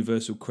includes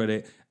universal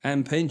credit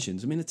and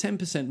pensions. I mean, a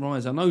 10%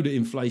 rise, I know that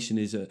inflation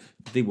is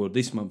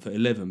this month at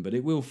 11, but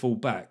it will fall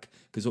back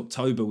because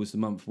October was the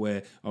month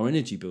where our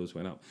energy bills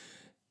went up.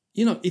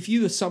 If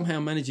you are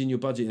somehow managing your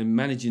budget and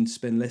managing to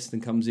spend less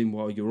than comes in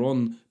while you're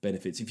on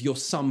benefits, if you're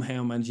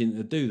somehow managing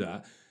to do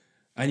that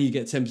and you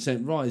get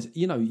 10% rise,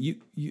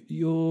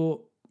 your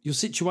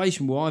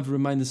situation will either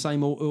remain the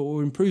same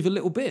or improve a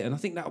little bit. And I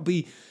think that'll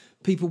be...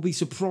 People will be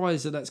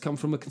surprised that that's come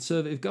from a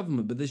Conservative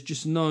government, but there's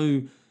just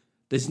no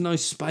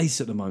space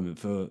at the moment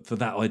for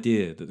that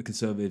idea that the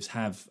Conservatives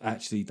have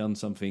actually done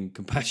something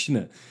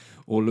compassionate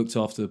or looked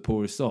after the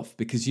poorest off,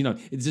 because it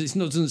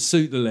doesn't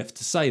suit the left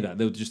to say that.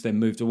 They'll just then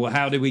move to, well,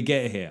 how did we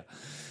get here?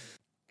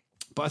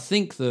 But I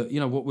think that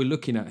what we're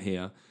looking at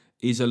here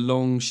is a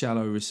long,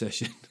 shallow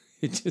recession.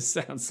 It just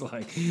sounds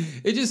like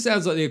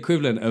the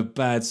equivalent of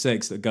bad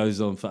sex that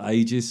goes on for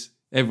ages.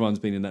 Everyone's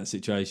been in that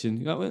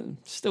situation. Well,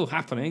 it's still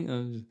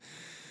happening.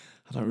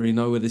 I don't really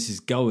know where this is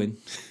going.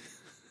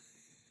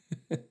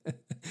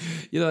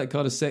 That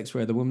kind of sex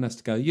where the woman has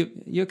to go,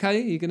 you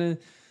okay? You gonna...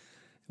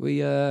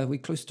 We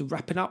close to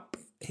wrapping up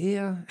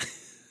here?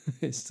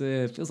 It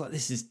feels like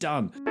this is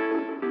done.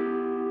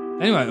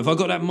 Anyway, have I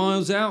got that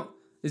miles out?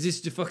 Is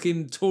this the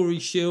fucking Tory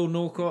shill,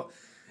 Norcott?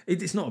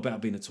 It's not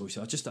about being a Tory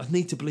shill. I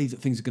need to believe that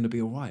things are going to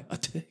be all right.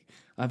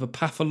 I have a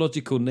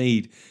pathological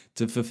need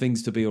for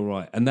things to be all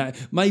right. And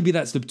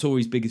that's the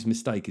Tories' biggest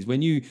mistake, is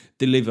when you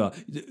deliver,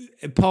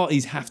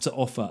 parties have to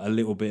offer a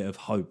little bit of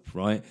hope,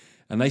 right?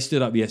 And they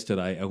stood up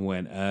yesterday and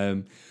went,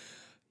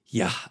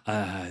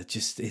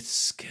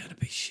 it's going to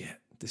be shit.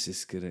 This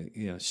is going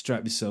to,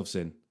 strap yourselves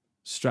in,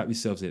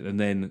 and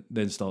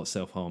then start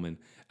self-harming,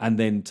 and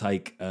then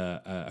take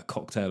a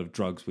cocktail of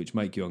drugs which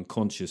make you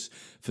unconscious.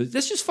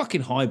 Let's just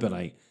fucking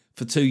hibernate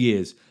for 2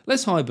 years.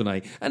 Let's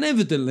hibernate. And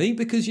evidently,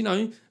 because,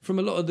 from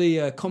a lot of the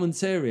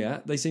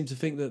commentariat, they seem to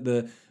think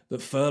that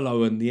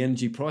furlough and the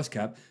energy price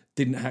cap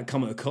didn't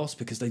come at a cost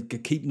because they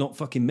keep not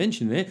fucking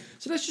mentioning it.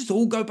 So let's just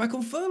all go back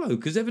on furlough,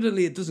 because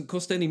evidently it doesn't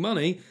cost any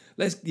money.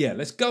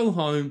 Let's go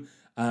home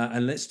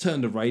and let's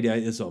turn the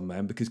radiators on,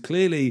 man, because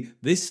clearly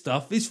this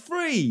stuff is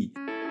free.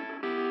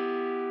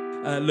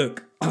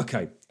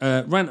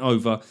 Rant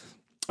over.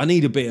 I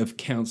need a bit of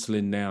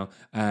counselling now,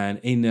 and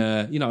in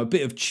a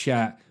bit of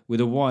chat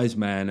with a wise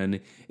man. And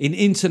in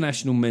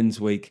International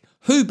Men's Week,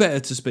 who better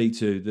to speak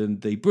to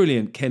than the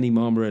brilliant Kenny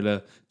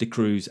Marmarella de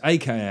Cruz,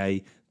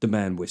 aka the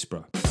Man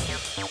Whisperer.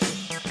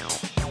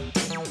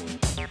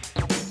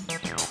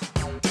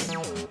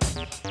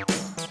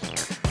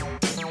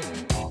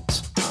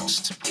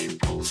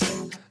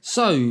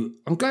 So,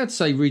 I'm glad to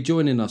say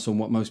rejoining us on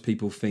what most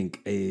people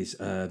think is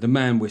the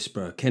Man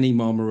Whisperer, Kenny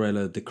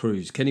Marmarella de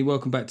Cruz. Kenny,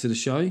 welcome back to the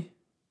show.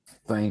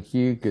 Thank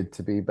you. Good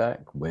to be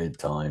back. Weird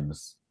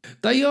times.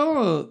 They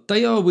are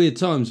weird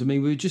times. I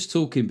mean, we were just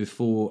talking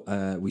before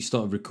we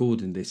started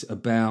recording this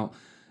about,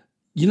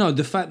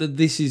 the fact that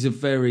this is a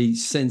very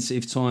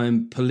sensitive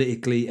time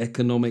politically,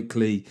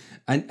 economically,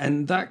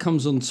 and that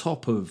comes on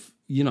top of,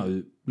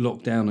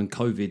 lockdown and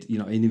COVID,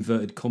 in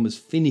inverted commas,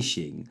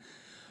 finishing.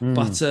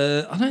 But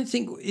I don't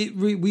think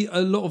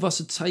a lot of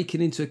us are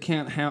taking into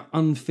account how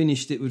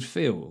unfinished it would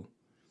feel.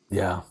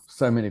 Yeah,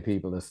 so many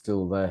people are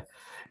still there,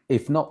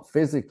 if not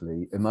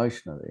physically,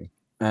 emotionally.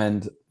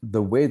 And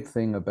the weird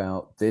thing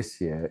about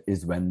this year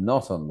is we're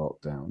not on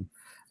lockdown.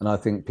 And I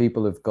think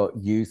people have got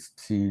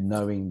used to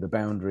knowing the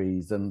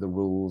boundaries and the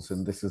rules,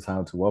 and this is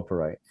how to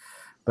operate.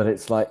 But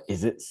it's like,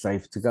 is it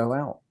safe to go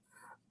out?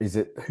 Is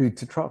it who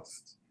to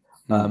trust?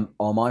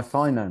 Are my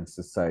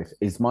finances safe?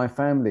 Is my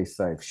family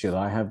safe? Should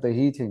I have the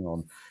heating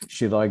on?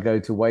 Should I go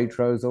to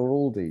Waitrose or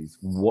Aldi's?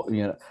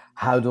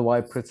 How do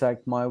I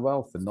protect my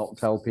wealth and not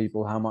tell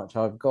people how much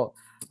I've got?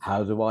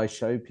 How do I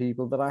show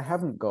people that I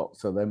haven't got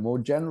so they're more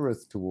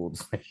generous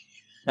towards me?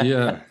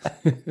 Yeah.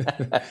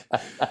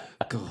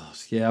 God,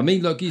 yeah. I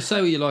mean, look, you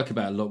say what you like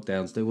about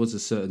lockdowns. There was a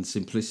certain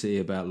simplicity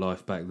about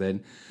life back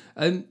then.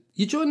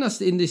 You joined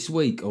us in this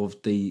week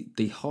of the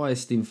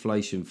highest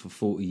inflation for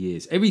 40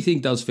 years. Everything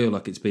does feel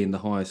like it's been the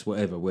highest,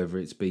 whether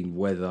it's been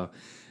weather,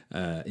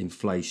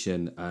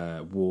 inflation,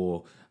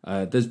 war.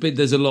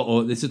 There's a lot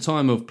of, it's a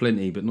time of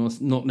plenty, but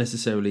not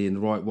necessarily in the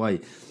right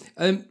way.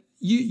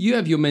 You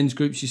have your men's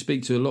groups. You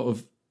speak to a lot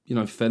of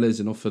fellas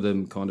and offer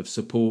them kind of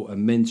support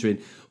and mentoring.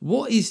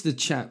 What is the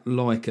chat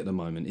like at the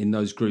moment in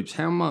those groups?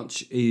 How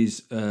much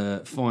is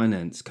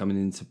finance coming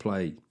into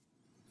play?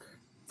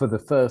 For the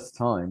first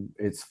time,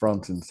 it's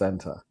front and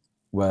center,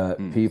 where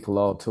people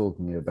are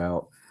talking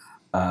about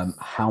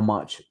how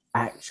much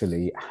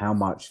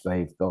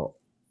they've got,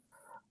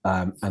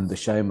 and the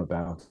shame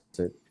about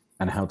it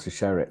and how to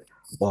share it,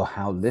 or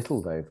how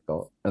little they've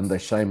got and the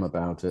shame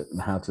about it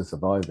and how to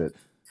survive it.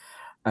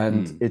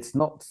 And it's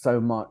not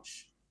so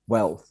much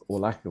wealth or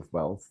lack of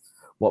wealth.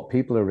 What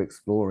people are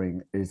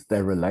exploring is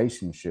their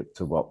relationship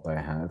to what they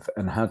have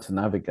and how to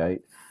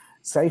navigate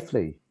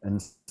safely and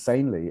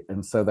sanely,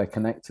 and so they're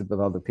connected with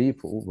other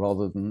people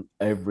rather than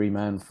every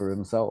man for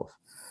himself.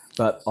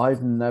 But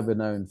I've never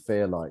known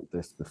fear like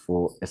this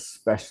before,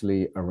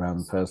 especially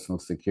around personal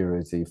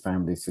security,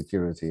 family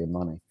security, and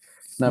money.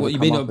 What you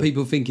mean, like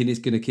people thinking it's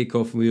going to kick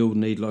off and we all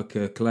need like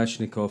a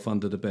Kalashnikov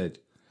under the bed?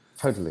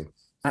 Totally.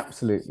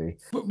 Absolutely.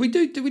 But we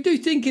do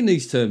think in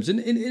these terms, and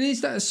is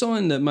that a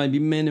sign that maybe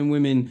men and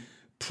women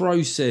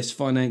process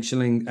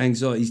financial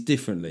anxieties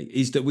differently?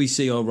 Is that we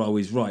see our role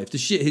is right. If the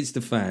shit hits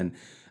the fan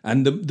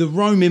and the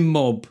roaming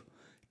mob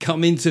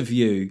come into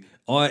view,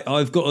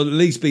 I've got to at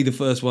least be the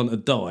first one to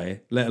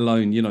die, let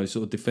alone,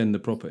 sort of defend the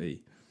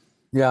property.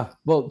 Yeah.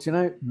 Well, do you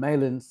know,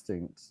 male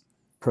instincts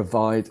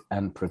provide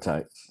and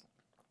protect.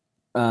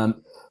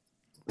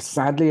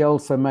 Sadly,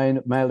 also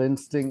male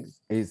instinct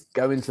is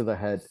go into the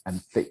head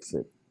and fix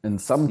it.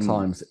 And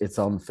sometimes it's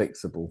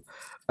unfixable.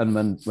 And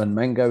when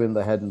men go in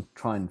the head and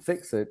try and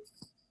fix it,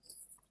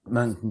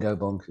 men can go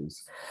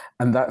bonkers.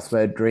 And that's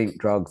where drink,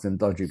 drugs, and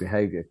dodgy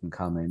behavior can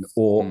come in,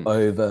 or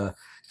over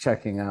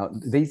checking out.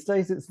 These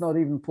days, it's not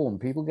even porn.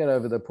 People get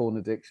over their porn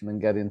addiction and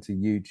get into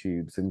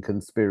YouTubes and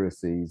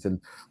conspiracies and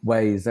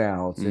ways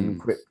out in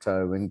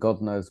crypto and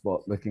God knows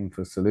what, looking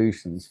for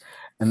solutions.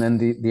 And then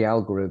the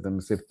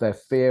algorithms, if their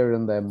fear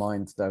and their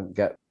minds don't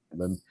get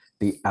them,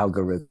 the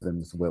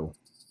algorithms will.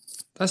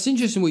 That's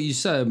interesting what you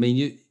say. I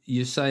mean,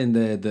 you're saying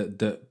there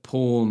that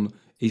porn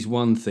is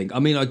one thing. I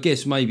mean, I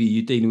guess maybe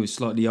you're dealing with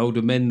slightly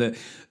older men that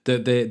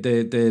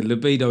their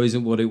libido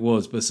isn't what it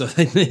was, but so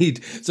they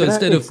need. So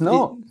instead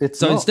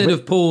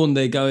of porn,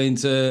 they're going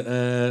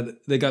to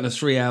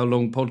 3-hour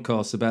long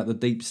podcasts about the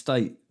deep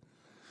state.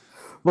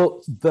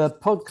 Well, the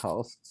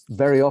podcasts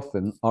very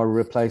often are a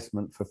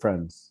replacement for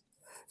friends.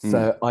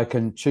 So I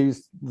can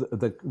choose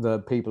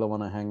the people I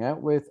want to hang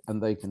out with,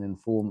 and they can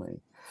inform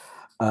me.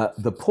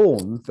 The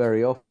porn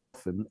very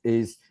often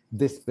is,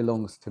 this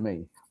belongs to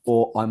me,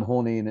 or I'm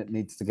horny and it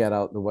needs to get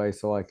out the way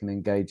so I can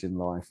engage in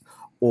life,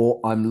 or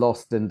I'm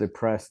lost and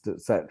depressed,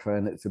 etc.,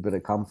 and it's a bit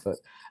of comfort.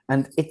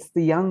 And it's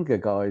the younger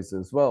guys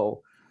as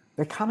well.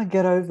 They kind of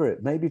get over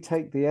it, maybe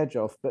take the edge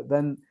off, but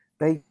then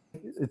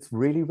it's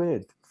really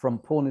weird, from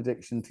porn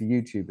addiction to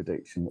YouTube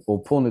addiction,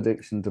 or porn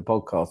addiction to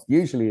podcast.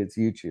 Usually it's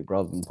YouTube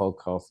rather than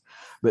podcast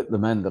with the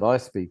men that I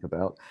speak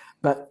about.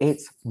 But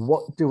it's,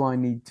 what do I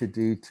need to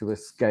do to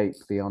escape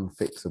the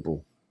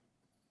unfixable?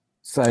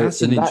 So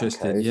that's an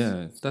interesting,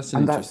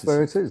 that's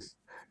where it is.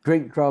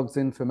 Drink, drugs,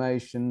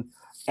 information,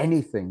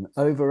 anything,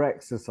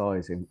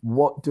 over-exercising.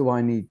 What do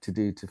I need to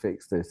do to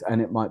fix this?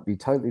 And it might be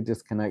totally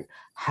disconnect.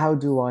 How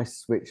do I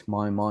switch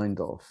my mind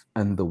off?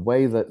 And the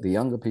way that the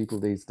younger people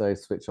these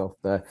days switch off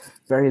their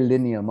very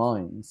linear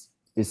minds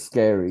is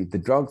scary. The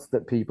drugs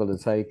that people are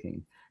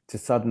taking to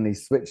suddenly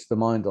switch the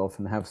mind off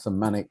and have some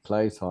manic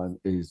playtime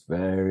is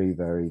very,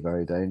 very,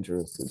 very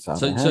dangerous.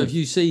 So have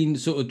you seen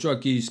sort of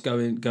drug use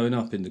going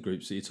up in the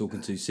groups that you're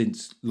talking to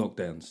since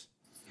lockdowns?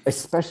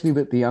 Especially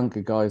with the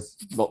younger guys.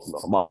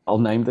 Well, I'll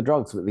name the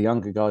drugs. With the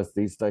younger guys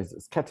these days,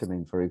 it's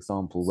ketamine, for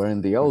example, where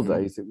in the old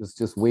days it was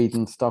just weed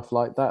and stuff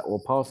like that,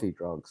 or party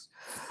drugs.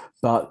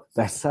 But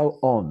they're so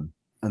on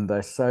and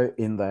they're so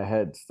in their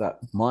heads that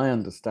my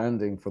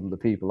understanding from the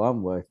people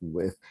I'm working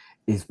with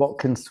is what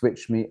can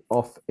switch me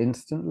off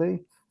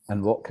instantly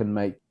and what can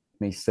make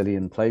me silly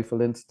and playful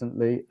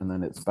instantly, and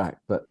then it's back.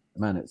 But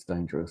man, it's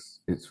dangerous.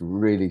 It's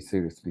really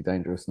seriously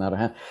dangerous and out of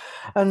hand.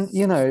 And,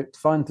 you know,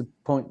 trying to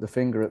point the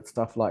finger at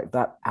stuff like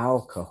that,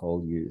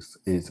 alcohol use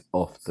is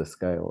off the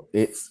scale.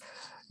 It's,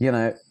 you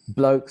know,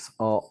 blokes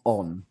are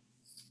on,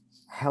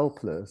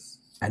 helpless,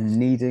 and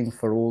needing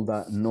for all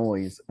that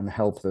noise and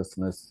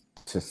helplessness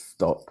to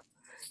stop.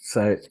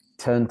 So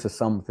turn to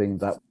something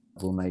that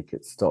will make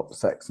it stop: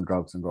 sex and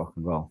drugs and rock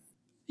and roll.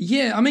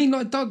 Yeah, I mean,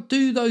 like,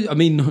 do those? I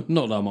mean, not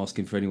that I'm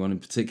asking for anyone in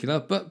particular,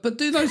 but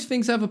do those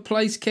things have a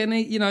place,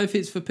 Kenny? You know, if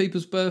it's for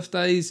people's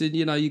birthdays and,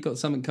 you know, you've got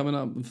something coming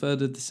up on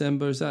 3rd of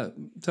December,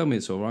 tell me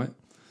it's all right?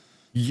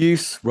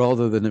 Use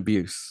rather than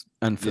abuse.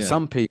 And for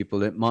some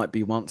people, it might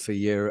be once a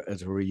year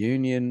at a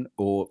reunion,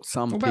 or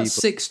some people... About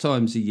 6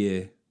 times a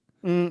year.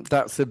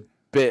 That's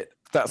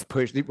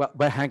pushing.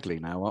 We're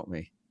haggling now, aren't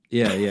we?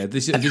 Yeah.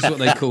 This is what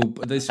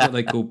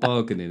they call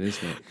bargaining,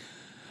 isn't it?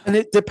 And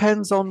it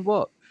depends on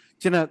what.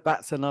 You know,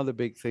 that's another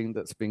big thing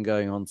that's been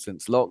going on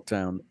since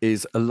lockdown,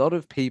 is a lot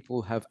of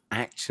people have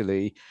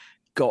actually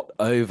got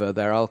over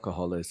their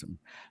alcoholism.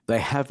 They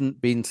haven't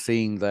been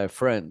seeing their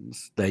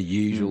friends, their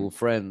usual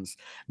friends,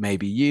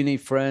 maybe uni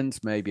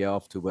friends, maybe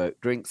after work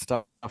drink,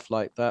 stuff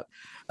like that.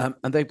 And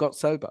they've got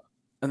sober.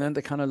 And then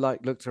they kind of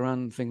like looked around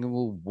and thinking,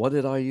 well, what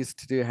did I used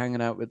to do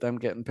hanging out with them,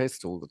 getting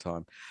pissed all the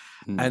time?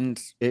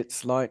 And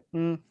it's like,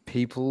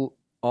 people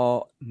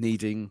are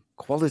needing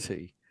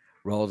quality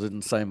rather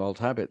than same old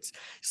habits.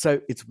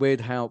 So it's weird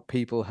how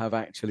people have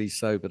actually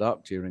sobered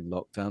up during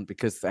lockdown,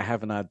 because they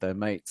haven't had their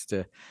mates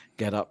to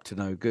get up to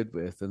no good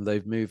with, and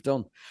they've moved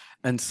on.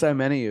 And so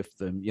many of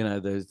them, you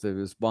know, there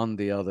was one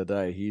the other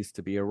day, he used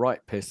to be a right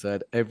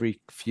pisshead every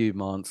few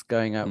months,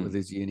 going out with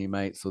his uni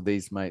mates or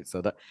these mates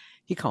or that.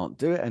 He can't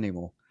do it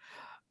anymore.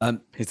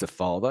 He's a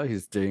father,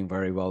 he's doing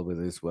very well with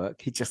his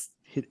work.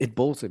 It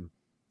bores him.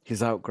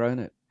 He's outgrown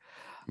it.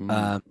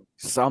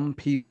 Some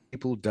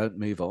people don't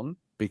move on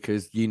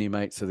because uni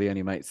mates are the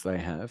only mates they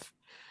have.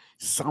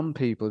 Some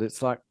people,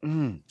 it's like,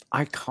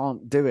 I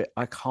can't do it.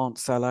 I can't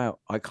sell out.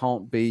 I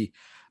can't be,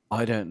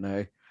 I don't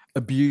know,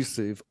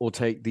 abusive or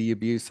take the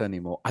abuse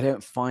anymore. I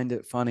don't find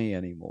it funny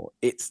anymore.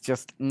 It's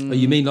just... oh,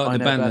 you mean like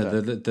the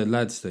banter, the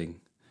lads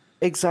thing?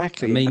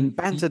 Exactly. I mean,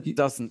 banter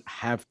doesn't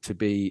have to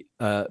be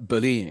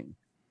bullying.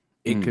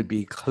 It could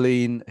be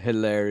clean,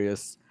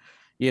 hilarious,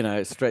 you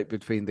know, straight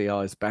between the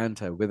eyes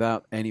banter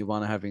without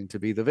anyone having to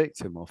be the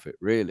victim of it,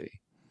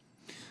 really.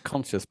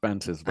 Conscious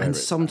banter's where and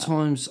it's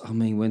sometimes at. I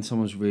mean, when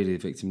someone's really a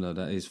victim, though,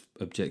 that is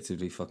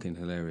objectively fucking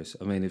hilarious.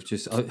 I mean, if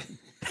just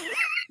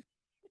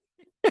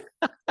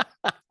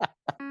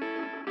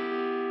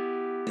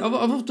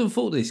I've often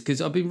thought this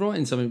because I've been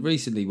writing something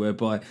recently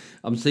whereby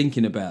I'm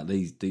thinking about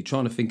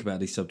trying to think about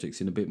these subjects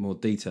in a bit more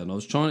detail, and I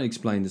was trying to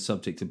explain the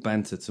subject of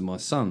banter to my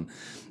son.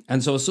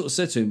 And so I sort of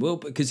said to him, well,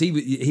 because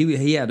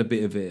he had a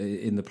bit of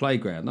it in the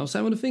playground. And I was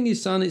saying, well, the thing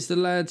is, son, it's the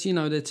lads, you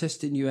know, they're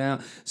testing you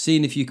out,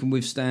 seeing if you can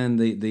withstand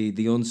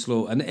the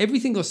onslaught. And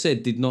everything I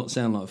said did not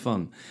sound like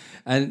fun.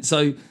 And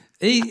so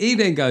he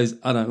then goes,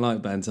 I don't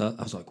like banter.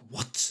 I was like,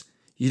 what?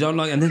 You don't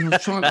like, and then I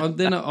was trying.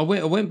 Then I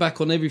went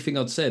back on everything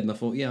I'd said, and I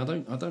thought, yeah, I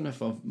don't know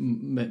if I've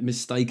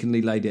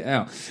mistakenly laid it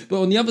out.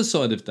 But on the other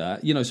side of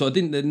that, so I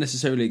didn't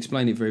necessarily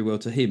explain it very well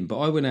to him. But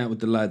I went out with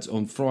the lads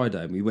on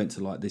Friday, and we went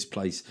to like this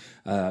place.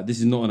 This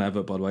is not an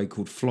advert, by the way,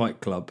 called Flight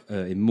Club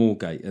in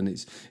Moorgate, and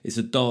it's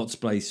a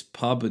darts-based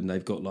pub, and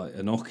they've got like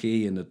an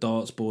hockey and a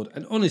darts board.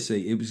 And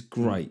honestly, it was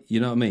great.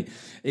 You know what I mean?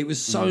 It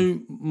was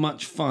so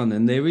much fun,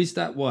 and there is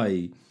that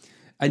way.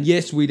 And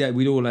yes, we'd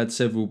all had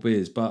several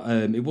beers, but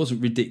it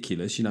wasn't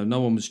ridiculous.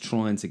 No one was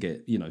trying to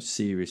get,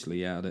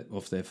 seriously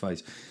off their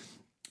face.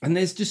 And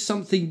there's just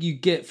something you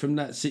get from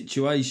that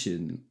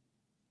situation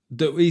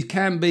that it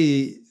can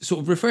be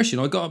sort of refreshing.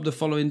 I got up the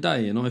following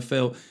day and I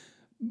felt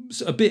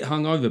a bit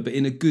hungover, but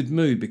in a good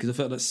mood because I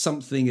felt that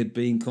something had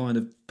been kind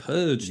of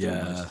purged.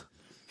 Almost.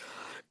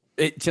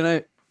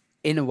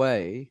 In a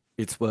way,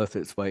 it's worth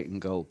its weight in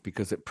gold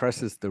because it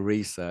presses the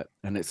reset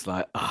and it's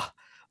like,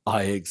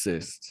 I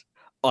exist.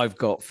 I've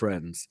got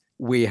friends.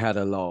 We had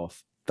a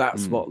laugh.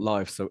 That's what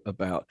life's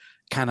about.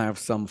 Can have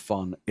some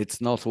fun. It's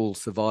not all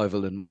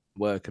survival and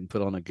work and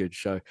put on a good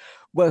show.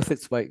 Worth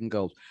its weight in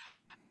gold.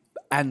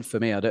 And for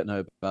me, I don't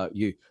know about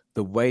you,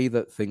 the way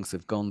that things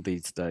have gone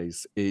these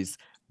days is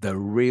the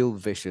real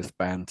vicious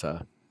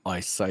banter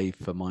I save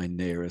for my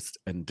nearest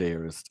and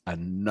dearest,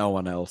 and no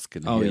one else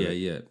can hear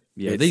it.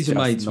 Yeah. These are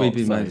mates we've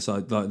been mates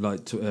like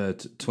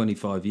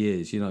 25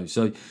 years,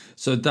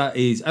 So that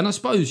is, and I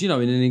suppose in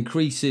an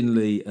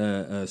increasingly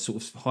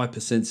sort of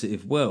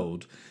hypersensitive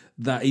world,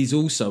 that is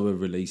also a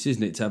release,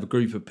 isn't it? To have a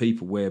group of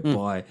people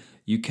whereby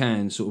you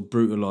can sort of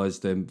brutalise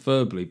them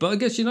verbally. But I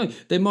guess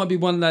there might be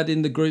one lad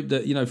in the group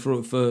that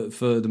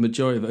for the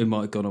majority of it who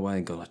might have gone away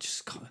and gone, I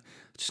just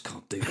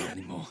can't do that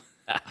anymore.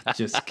 I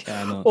just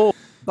cannot. Or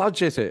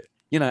budget it,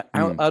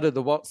 out of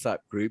the WhatsApp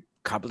group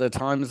a couple of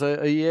times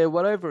a year,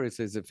 whatever it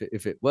is,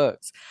 if it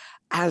works,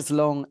 as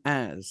long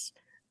as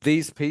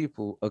these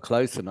people are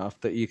close enough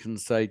that you can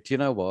say, do you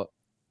know what?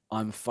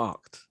 I'm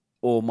fucked,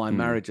 or my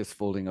marriage is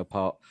falling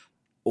apart,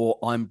 or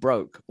I'm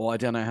broke, or I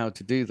don't know how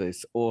to do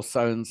this, or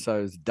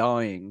so-and-so's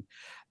dying,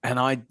 and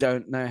I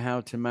don't know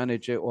how to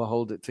manage it or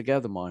hold it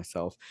together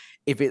myself.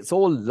 If it's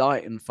all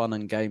light and fun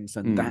and games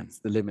and that's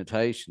the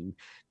limitation,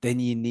 then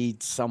you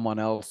need someone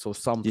else or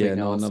something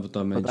else. Another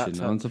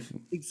dimension.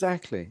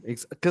 Exactly.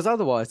 Because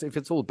otherwise, if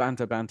it's all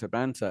banter,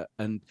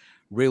 and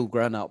real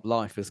grown-up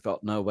life has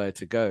got nowhere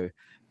to go,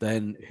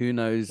 then who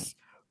knows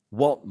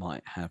what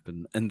might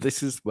happen. And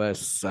this is where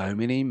so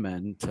many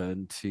men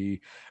turn to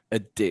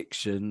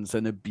addictions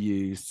and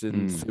abuse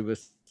and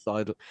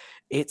suicidal.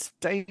 It's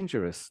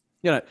dangerous.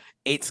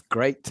 It's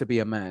great to be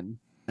a man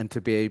and to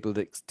be able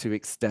to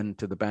extend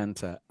to the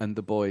banter and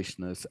the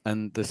boyishness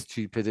and the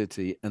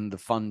stupidity and the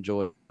fun,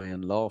 joy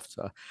and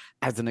laughter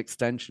as an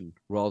extension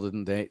rather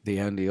than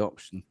the only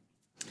option.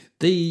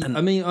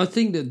 I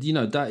think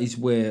that, that is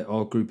where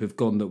our group have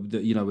gone,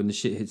 that when the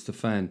shit hits the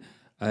fan,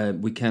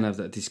 we can have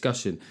that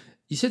discussion.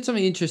 You said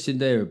something interesting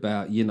there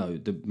about,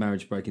 the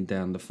marriage breaking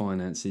down, the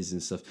finances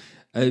and stuff.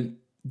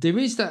 There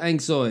is that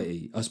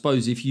anxiety, I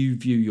suppose, if you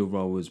view your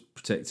role as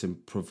protect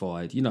and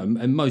provide,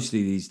 and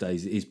mostly these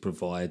days it is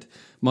provide.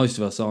 Most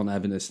of us aren't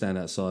having to stand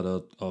outside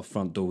our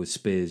front door with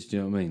spears. Do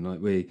you know what I mean?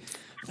 Like we,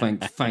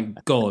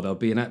 thank God, I'll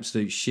be an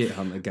absolute shit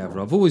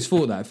hunter-gatherer. I've always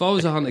thought that. If I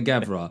was a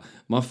hunter-gatherer,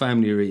 my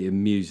family are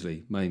eating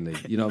muesli, mainly.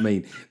 You know what I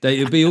mean?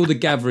 It'd be all the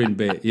gathering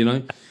bit,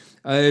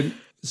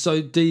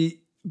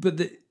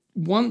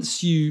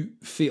 once you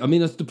feel,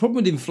 the problem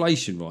with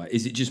inflation, right,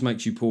 is it just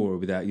makes you poorer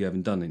without you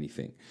having done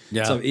anything.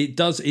 Yeah. So it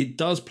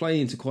does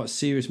play into quite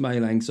serious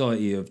male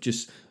anxiety of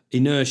just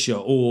inertia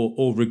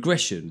or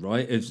regression,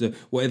 right? Of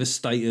whatever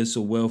status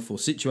or wealth or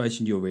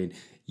situation you're in,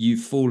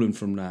 you've fallen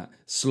from that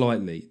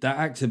slightly. That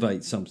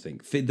activates something,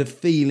 the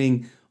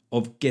feeling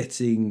of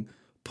getting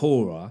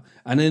poorer.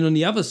 And then on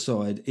the other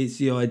side, it's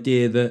the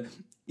idea that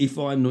if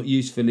I'm not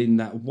useful in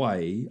that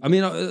way,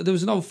 there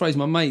was an old phrase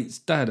my mate's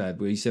dad had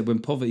where he said, "When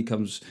poverty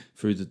comes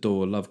through the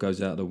door, love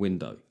goes out the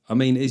window."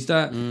 Is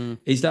that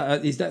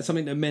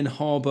something that men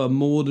harbour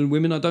more than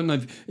women? I don't know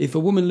if a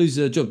woman loses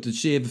her job, does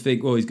she ever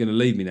think, "Well, he's going to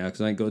leave me now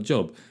because I ain't got a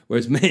job"?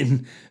 Whereas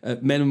men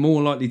are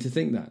more likely to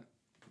think that.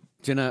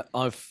 Do you know?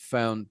 I've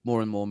found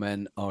more and more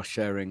men are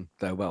sharing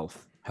their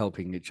wealth,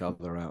 helping each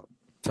other out,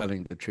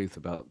 telling the truth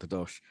about the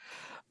dosh.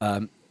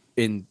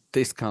 In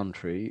this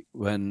country,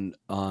 when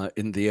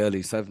in the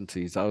early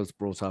 70s, I was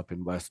brought up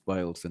in West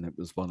Wales, and it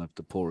was one of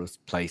the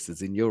poorest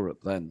places in Europe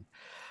then.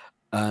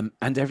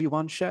 And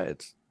everyone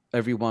shared.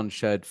 Everyone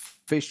shared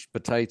fish,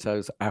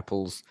 potatoes,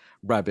 apples,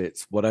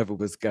 rabbits, whatever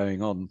was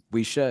going on.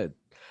 We shared.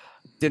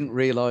 Didn't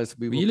realise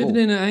we were you living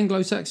in an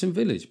Anglo-Saxon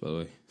village, by the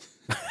way?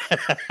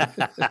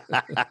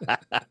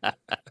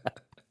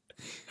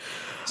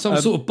 Some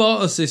sort of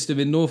barter system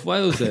in North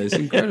Wales there. It's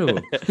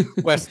incredible.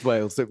 West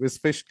Wales, it was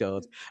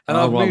Fishguard.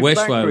 And right,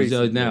 West Wales.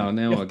 Oh,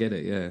 now I get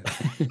it, yeah.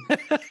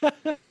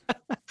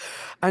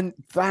 And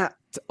that,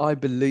 I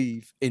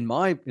believe, in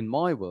my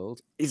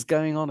world, is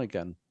going on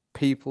again.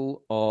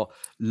 People are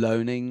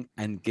loaning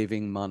and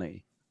giving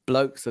money.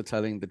 Blokes are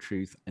telling the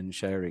truth and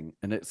sharing.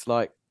 And it's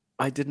like,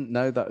 I didn't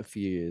know that a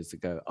few years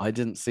ago. I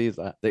didn't see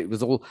that. It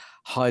was all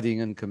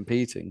hiding and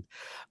competing.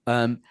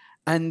 And,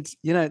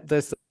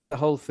 there's the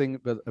whole thing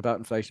about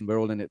inflation. We're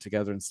all in it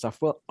together and stuff.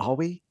 Well, are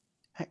we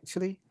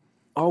actually?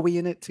 Are we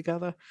in it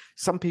together?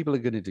 Some people are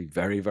going to do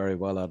very, very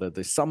well out of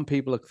this. Some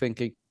people are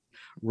thinking,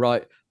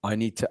 right, I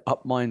need to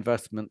up my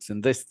investments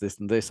in this,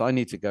 and this. I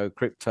need to go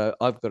crypto.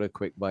 I've got a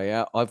quick way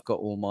out. I've got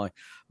all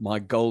my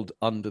gold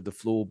under the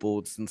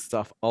floorboards and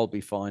stuff. I'll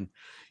be fine.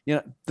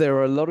 There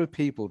are a lot of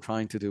people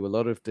trying to do a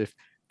lot of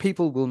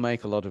people will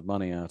make a lot of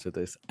money out of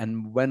this,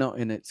 and we're not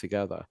in it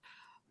together.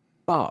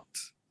 But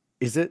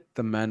is it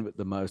the man with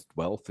the most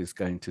wealth is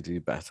going to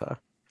do better?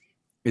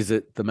 Is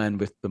it the man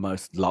with the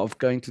most love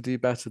going to do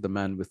better? The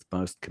man with the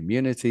most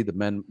community? The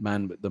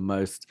man with the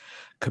most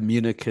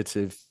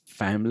communicative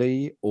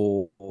family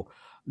or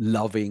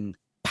loving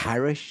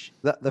parish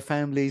that the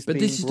family's But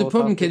being this is the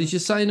problem, kid, is you're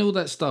saying all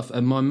that stuff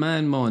and my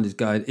man mind is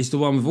going, it's the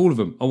one with all of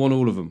them. I want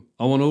all of them.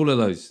 I want all of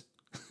those.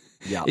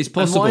 Yeah. It's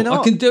possible.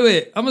 I can do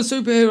it. I'm a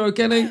superhero,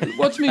 Kenny.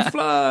 Watch me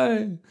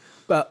fly.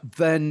 But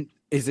then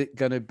is it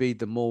going to be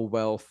the more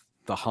wealth,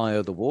 the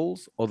higher the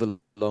walls, or the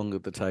longer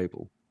the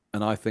table?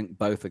 And I think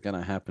both are going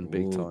to happen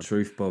big time.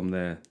 Truth bomb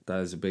there.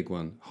 That is a big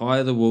one.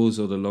 Higher the walls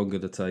or the longer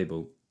the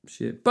table?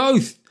 Shit.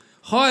 Both.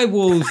 High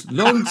walls,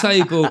 long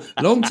table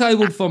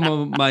for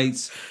my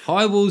mates.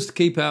 High walls to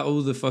keep out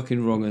all the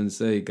fucking wrong uns.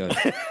 There you go.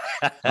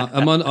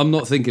 I'm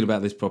not thinking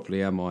about this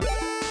properly, am I?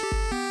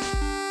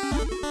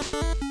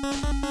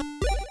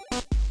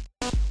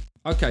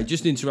 Okay,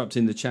 just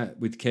interrupting the chat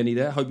with Kenny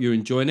there. Hope you're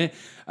enjoying it.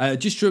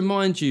 Just to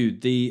remind you,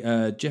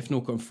 the Jeff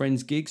Norcott and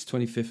Friends gigs,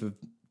 25th of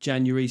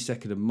January,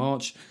 2nd of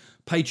March.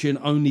 Patreon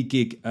only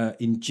gig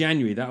in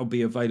January. That'll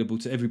be available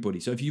to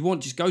everybody. So if you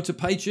want, just go to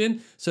Patreon,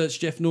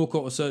 search Jeff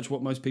Norcott or search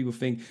What Most People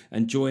Think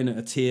and join at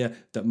a tier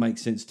that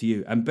makes sense to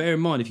you. And bear in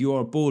mind, if you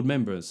are a board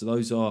member, so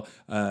those are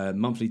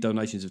monthly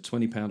donations of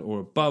 £20 or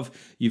above,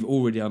 you've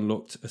already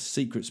unlocked a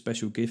secret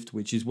special gift,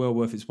 which is well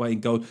worth its weight in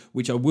gold,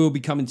 which I will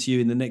be coming to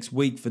you in the next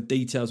week for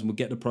details, and we'll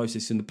get the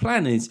process. And the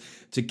plan is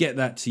to get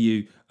that to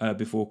you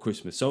before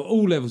Christmas. So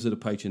all levels of the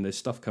Patreon, there's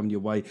stuff coming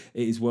your way.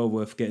 It is well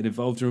worth getting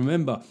involved. And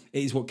remember,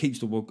 it is what keeps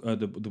the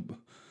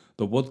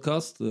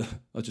podcast.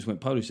 I just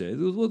went Polish there.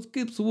 It is what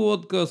keeps the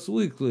podcast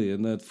weekly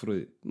and not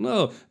free.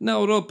 No,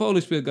 now we're all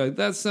Polish people going,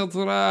 that sounds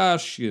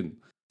Russian.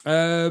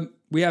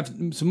 We have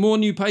some more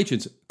new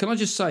patrons. Can I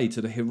just say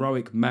to the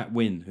heroic Matt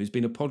Wynn, who's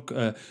been a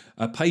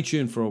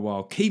Patreon for a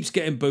while, keeps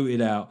getting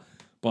booted out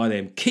by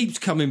them, keeps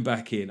coming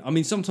back in. I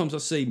mean, sometimes I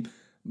see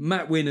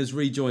Matt Wynn has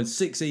rejoined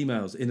 6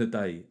 emails in a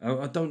day.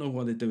 I don't know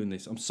why they're doing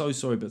this. I'm so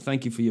sorry, but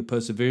thank you for your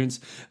perseverance.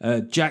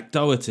 Jack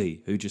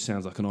Doherty, who just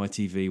sounds like an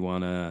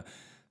ITV1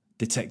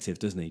 detective,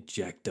 doesn't he?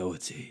 Jack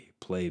Doherty,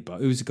 played by...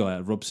 Who's the guy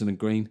at Robson and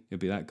Green? It'd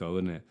be that guy,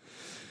 wouldn't it?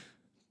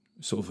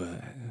 Sort of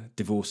a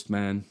divorced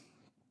man.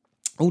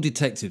 All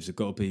detectives have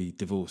got to be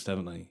divorced,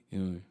 haven't they?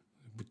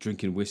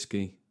 Drinking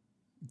whiskey,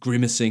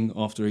 grimacing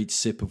after each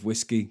sip of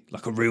whiskey,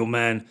 like a real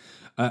man.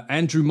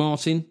 Andrew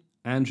Martin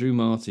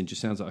just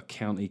sounds like a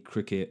county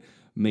cricket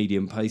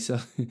medium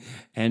pacer.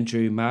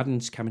 Andrew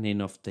Martin's coming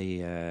in off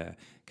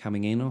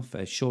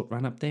a short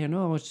run up there.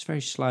 No, it's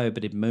very slow,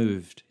 but it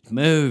moved.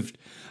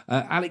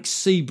 Alex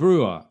C.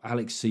 Brewer,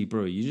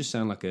 you just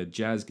sound like a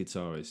jazz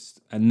guitarist.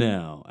 And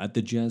now, at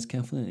the Jazz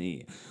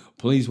Cafe,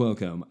 please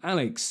welcome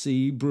Alex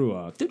C.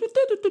 Brewer.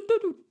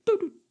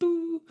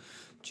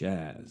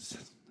 Jazz.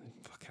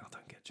 Fuck, I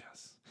don't get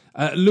jazz.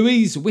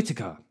 Louise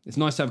Whitaker. It's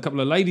nice to have a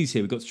couple of ladies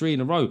here. We've got 3 in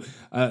a row.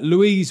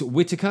 Louise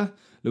Whitaker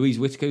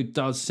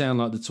does sound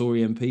like the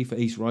Tory MP for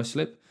East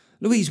Ruislip.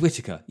 Louise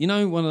Whitaker,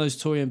 one of those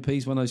Tory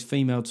MPs, one of those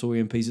female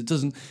Tory MPs that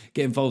doesn't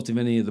get involved in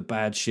any of the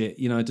bad shit,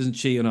 doesn't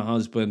cheat on her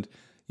husband,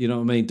 you know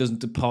what I mean,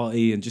 doesn't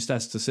party and just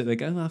has to sit there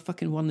going, I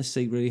fucking won this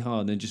seat really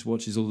hard, and then just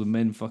watches all the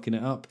men fucking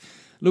it up.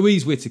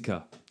 Louise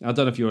Whitaker. I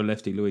don't know if you're a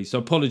lefty, Louise, so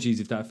apologies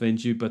if that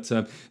offends you, but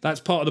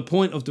that's part of the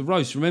point of the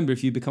roast. Remember,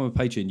 if you become a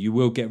patron, you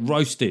will get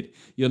roasted.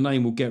 Your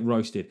name will get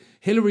roasted.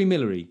 Hillary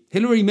Miller.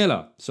 Hillary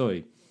Miller.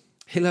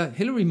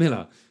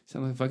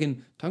 Sound like a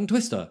fucking tongue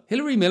twister.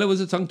 Hillary Miller was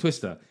a tongue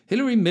twister.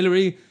 Hillary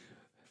Millery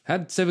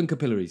had 7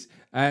 capillaries.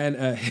 And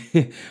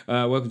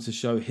welcome to the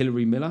show,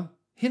 Hillary Miller.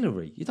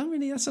 Hillary,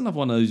 that's another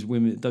one of those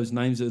women, those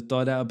names that have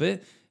died out a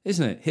bit,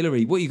 isn't it?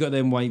 Hillary, what you got to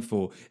then wait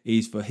for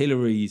is for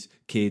Hillary's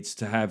kids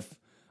to have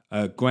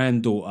a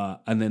granddaughter,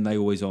 and then they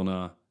always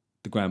honour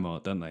the grandma,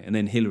 don't they? And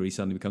then Hillary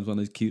suddenly becomes one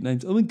of those cute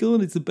names. Oh my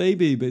God, it's a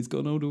baby, but it's got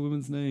an older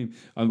woman's name.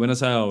 And when I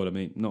say old, I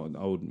mean not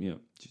old,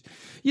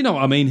 you know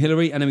what I mean,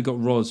 Hillary. And then we've got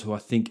Roz, who I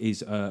think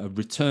is a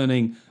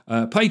returning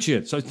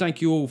Patreon. So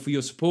thank you all for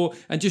your support.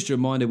 And just a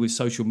reminder with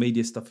social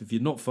media stuff, if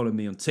you're not following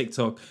me on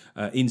TikTok,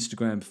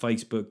 Instagram,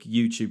 Facebook,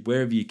 YouTube,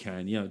 wherever you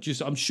can,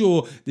 I'm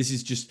sure this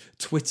is just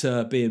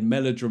Twitter being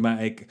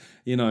melodramatic,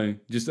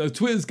 just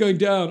Twitter's going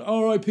down,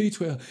 RIP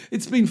Twitter.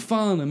 It's been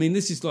fun. I mean,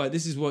 this is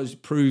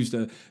what proves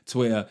that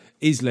Twitter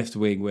is left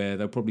wing, where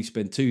they'll probably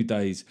spend 2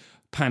 days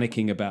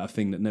panicking about a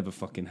thing that never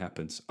fucking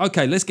happens.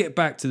 Okay, let's get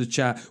back to the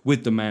chat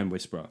with the Man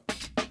Whisperer.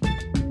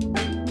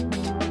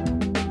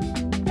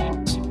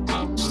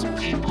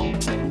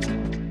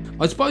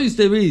 I suppose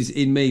there is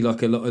in me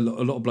like a lot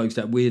of blokes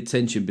that weird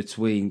tension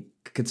between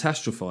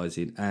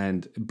catastrophizing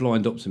and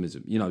blind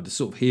optimism. You know, the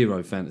sort of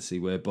hero fantasy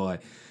whereby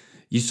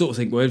you sort of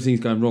think, well, everything's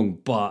going wrong,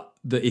 but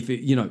that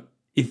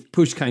if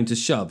push came to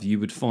shove, you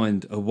would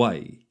find a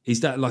way.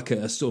 Is that like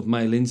a sort of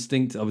male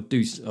instinct? I would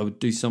do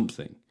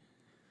something.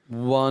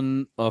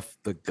 One of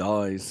the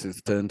guys has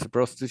turned to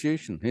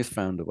prostitution. He's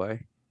found a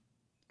way.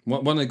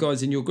 One of the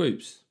guys in your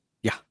groups?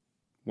 Yeah.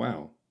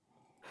 Wow.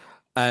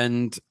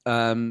 And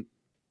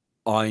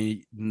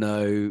I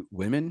know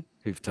women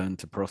who've turned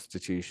to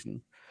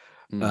prostitution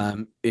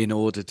in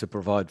order to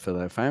provide for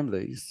their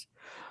families.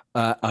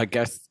 I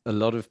guess a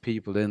lot of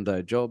people in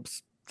their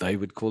jobs, they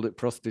would call it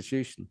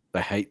prostitution.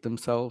 They hate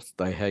themselves.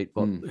 They hate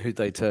who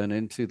they turn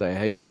into. They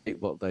hate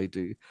what they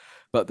do,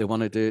 but they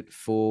want to do it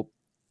for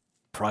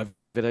private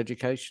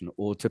education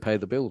or to pay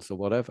the bills or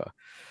whatever.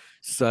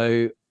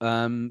 So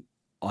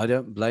I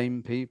don't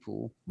blame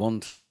people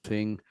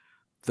wanting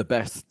the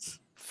best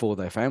for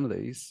their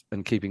families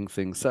and keeping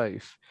things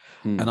safe.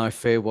 And I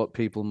fear what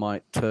people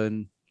might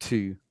turn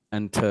to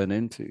and turn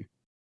into.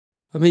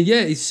 I mean,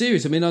 yeah, it's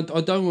serious. I mean, I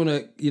don't want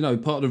to,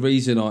 part of the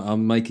reason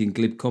I'm making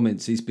glib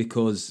comments is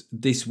because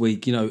this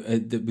week,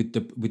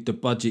 with the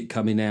budget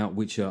coming out,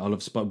 which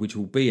which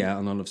will be out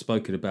and I'll have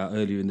spoken about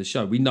earlier in the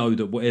show, we know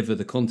that whatever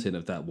the content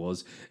of that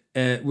was,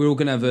 we're all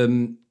going to have,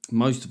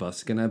 most of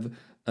us are going to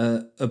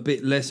have a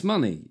bit less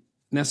money.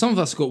 Now, some of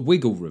us got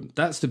wiggle room.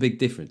 That's the big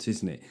difference,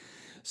 isn't it?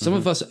 Some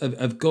of us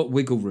have got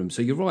wiggle room.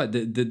 So you're right,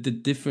 the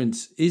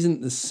difference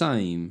isn't the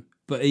same,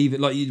 but even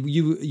like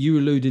you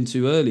alluding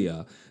to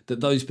earlier, that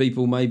those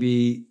people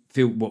maybe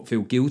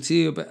feel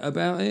guilty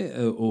about it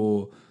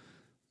or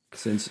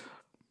since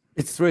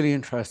it's really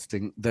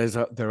interesting.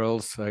 There are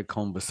also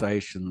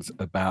conversations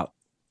about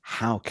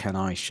how can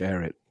I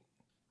share it?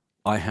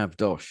 I have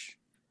Dosh.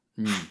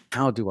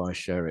 How do I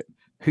share it?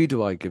 Who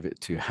do I give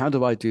it to? How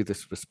do I do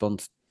this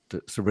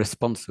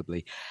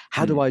responsibly?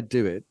 How do I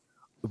do it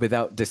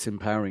without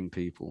disempowering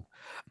people?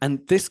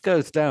 And this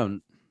goes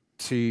down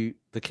to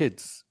the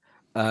kids.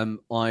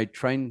 I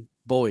train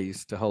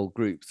boys to hold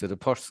groups at a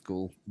posh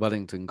school,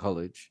 Wellington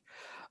College,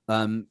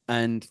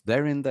 and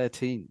they're in their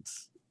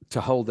teens to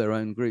hold their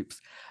own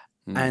groups.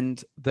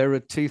 And there are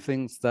two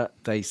things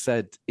that they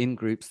said in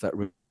groups that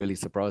really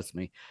surprised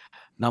me.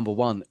 Number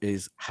one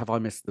is, have I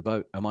missed the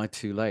boat? Am I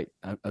too late?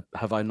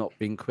 Have I not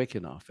been quick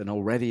enough? And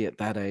already at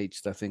that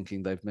age, they're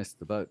thinking they've missed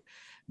the boat.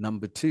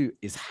 Number two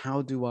is,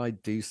 how do I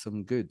do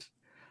some good?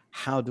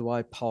 How do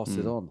I pass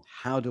it on?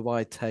 How do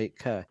I take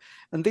care?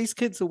 And these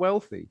kids are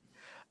wealthy.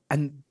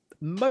 And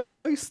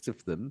most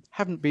of them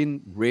haven't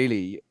been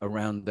really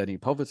around any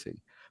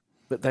poverty,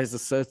 but there's a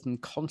certain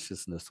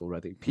consciousness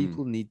already.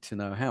 People need to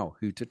know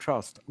who to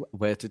trust,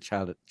 where to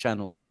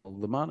channel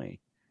the money.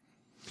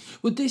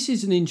 Well, this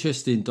is an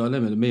interesting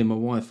dilemma that me and my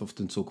wife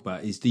often talk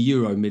about, is the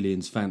Euro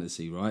Millions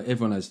fantasy, right?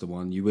 Everyone has the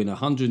one. You win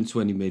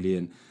 120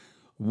 million.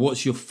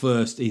 What's your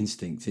first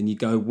instinct? And you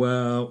go,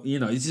 well,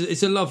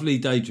 it's a lovely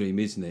daydream,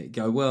 isn't it? You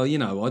go, well,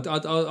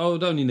 I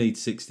would only need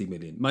 60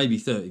 million, maybe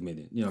 30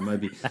 million,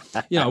 maybe,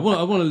 I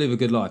want to live a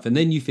good life. And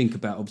then you think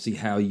about obviously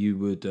how you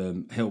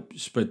would help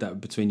spread that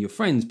between your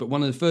friends. But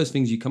one of the first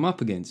things you come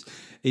up against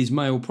is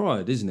male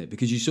pride, isn't it?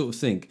 Because you sort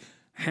of think,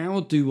 how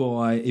do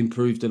I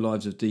improve the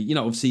lives of the,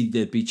 obviously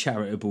there'd be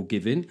charitable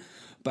giving,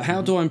 but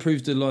how do I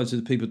improve the lives of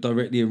the people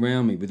directly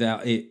around me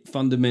without it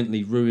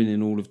fundamentally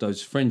ruining all of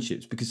those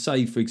friendships? Because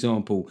say, for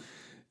example,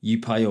 you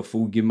pay off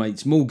all your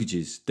mates'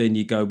 mortgages, then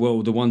you go,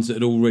 well, the ones that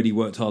had already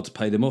worked hard to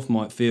pay them off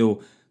might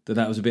feel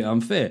that was a bit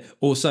unfair.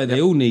 Or say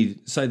they all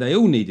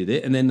needed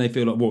it, and then they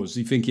feel like, what, does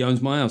he think he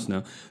owns my house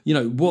now?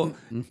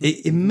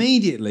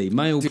 Immediately,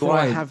 male pride. Do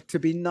I have to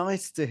be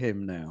nice to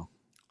him now?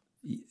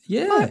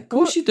 Yeah, of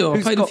course you do.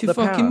 I paid off your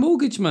fucking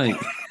mortgage, mate.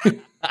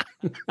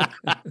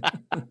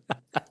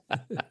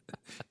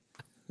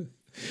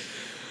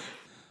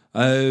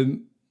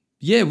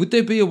 Would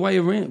there be a way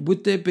around?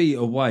 Would there be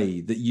a way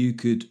that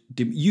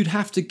you'd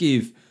have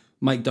to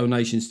make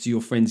donations to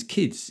your friends'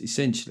 kids,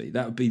 essentially?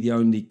 That would be the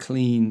only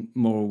clean,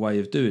 moral way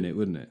of doing it,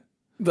 wouldn't it?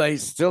 They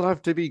still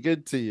have to be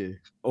good to you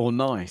or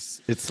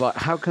nice. It's like,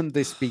 how can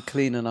this be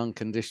clean and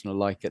unconditional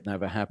like it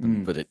never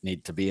happened, but it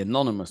need to be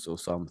anonymous or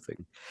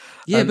something?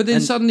 Yeah, but then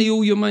suddenly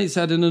all your mates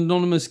had an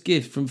anonymous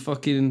gift from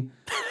fucking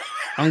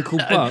Uncle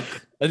Buck.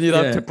 And you'd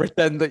have to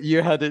pretend that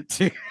you had it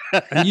too.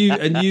 and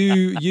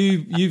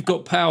you've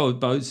got power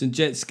boats and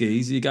jet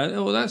skis. You go,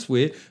 oh, that's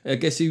weird. I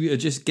guess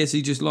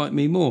he just liked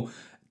me more.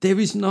 There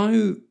is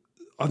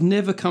I've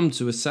never come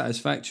to a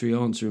satisfactory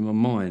answer in my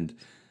mind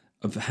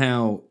of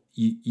how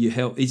you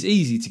help. It's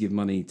easy to give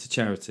money to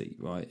charity,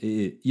 right?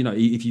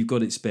 If you've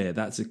got it spare,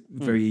 that's a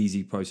very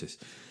easy process.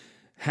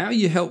 How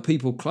you help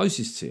people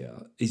closest to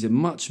you is a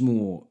much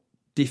more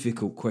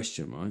difficult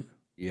question, right?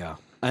 Yeah.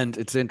 And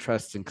it's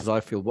interesting because I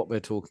feel what we're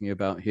talking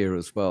about here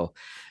as well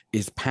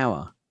is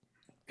power.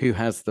 Who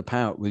has the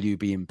power? Will you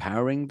be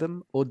empowering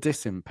them or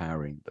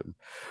disempowering them?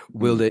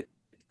 Will it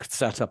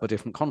set up a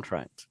different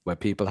contract where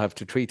people have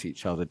to treat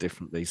each other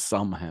differently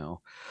somehow?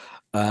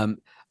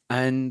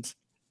 And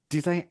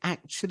do they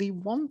actually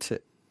want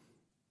it?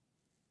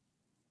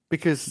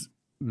 because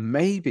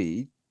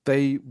maybe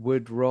they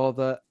would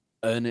rather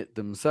earn it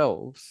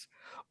themselves,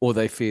 or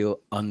they feel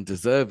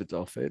undeserved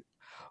of it,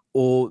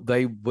 or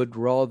they would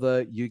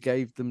rather you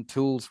gave them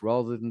tools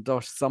rather than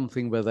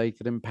something where they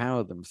could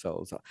empower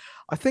themselves.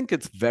 I think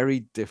it's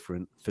very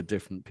different for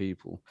different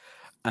people.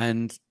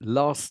 And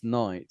last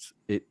night,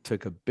 it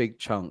took a big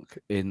chunk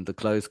in the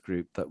closed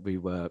group that we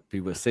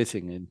were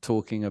sitting in,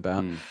 talking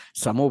about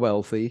some are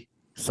wealthy,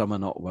 some are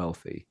not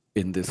wealthy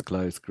in this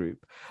closed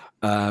group.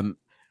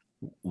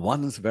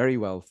 One's very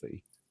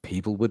wealthy.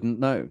 People wouldn't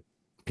know.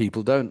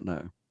 People don't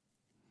know.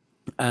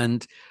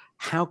 And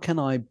how can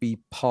I be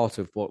part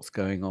of what's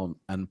going on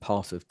and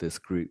part of this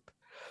group?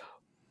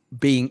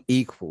 Being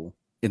equal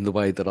in the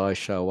way that I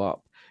show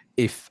up,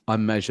 if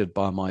I'm measured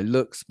by my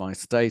looks, my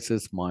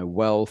status, my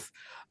wealth,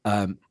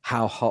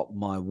 how hot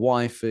my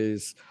wife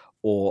is,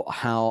 or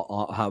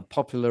how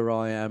popular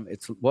I am.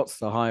 It's what's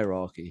the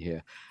hierarchy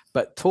here?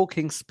 But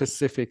talking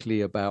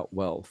specifically about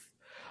wealth,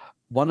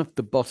 one of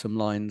the bottom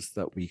lines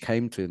that we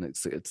came to, and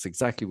it's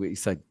exactly what you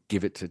said,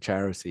 give it to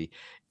charity,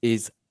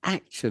 is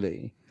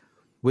actually,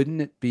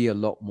 wouldn't it be a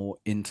lot more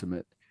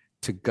intimate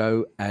to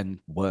go and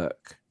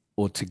work,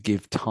 or to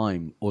give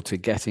time, or to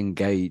get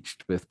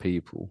engaged with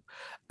people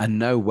and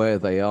know where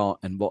they are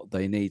and what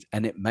they need?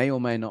 And it may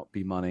or may not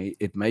be money.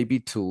 It may be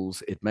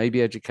tools. It may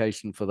be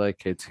education for their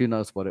kids. Who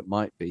knows what it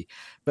might be?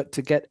 But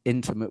to get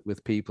intimate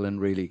with people and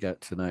really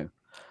get to know.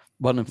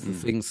 One of the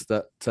things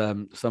that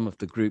some of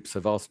the groups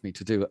have asked me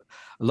to do, a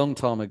long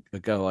time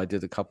ago, I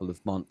did a couple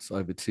of months,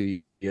 over 2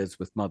 years,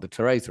 with Mother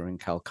Teresa in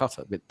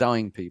Calcutta with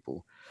dying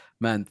people.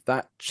 Man,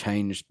 that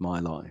changed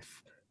my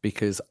life,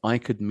 because I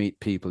could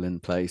meet people in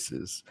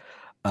places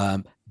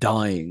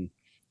dying.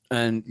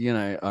 And, you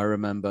know, I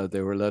remember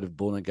there were a lot of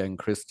born again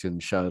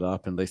Christians showed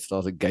up, and they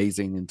started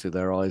gazing into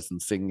their eyes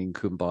and singing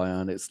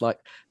Kumbaya. And it's like,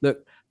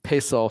 look,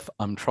 piss off.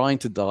 I'm trying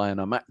to die and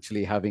I'm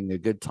actually having a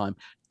good time.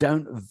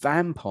 Don't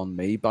vamp on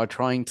me by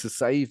trying to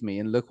save me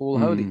and look all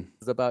holy.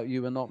 It's about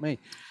you and not me.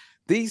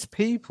 These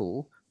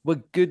people were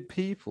good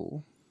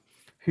people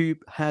who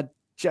had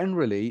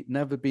generally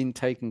never been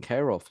taken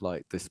care of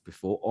like this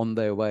before on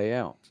their way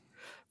out.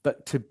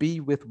 But to be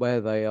with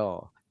where they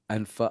are,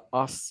 and for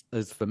us,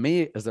 for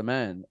me as a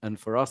man, and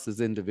for us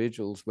as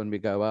individuals, when we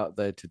go out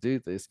there to do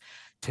this,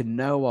 to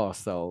know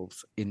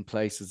ourselves in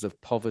places of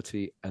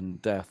poverty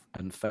and death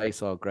and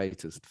face our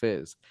greatest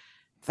fears,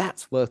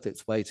 that's worth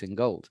its weight in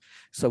gold.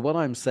 So what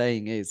I'm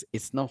saying is,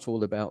 it's not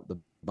all about the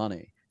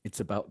money.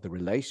 It's about the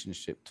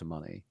relationship to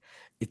money.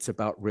 It's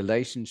about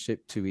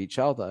relationship to each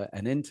other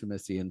and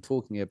intimacy and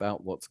talking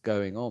about what's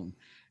going on.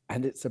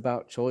 And it's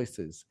about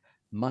choices.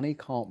 Money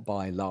can't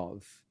buy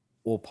love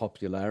or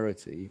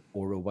popularity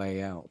or a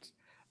way out.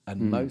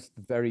 And most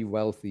very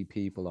wealthy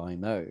people I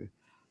know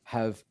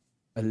have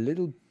a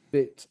little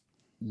bit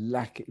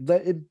lacking.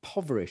 They're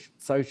impoverished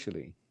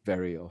socially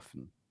very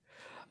often.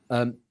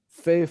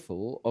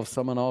 Fearful of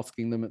someone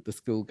asking them at the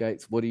school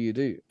gates, what do you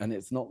do? And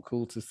it's not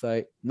cool to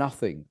say,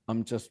 nothing,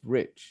 I'm just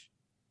rich.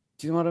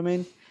 Do you know what I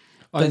mean?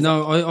 I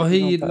know, I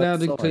hear you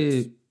loud and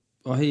clear.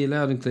 I hear you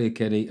loud and clear,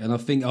 Kenny, and I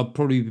think I'll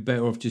probably be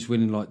better off just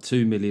winning like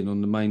 2 million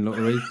on the main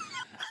lottery.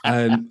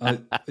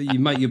 You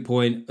make your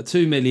point,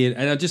 2 million,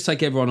 and I'll just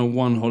take everyone on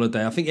one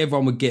holiday. I think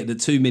everyone would get the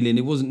 2 million.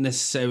 It wasn't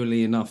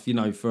necessarily enough, you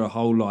know, for a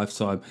whole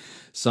lifetime.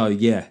 So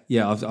yeah,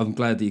 I'm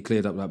glad that you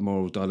cleared up that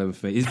moral dilemma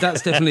for me.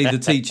 That's definitely the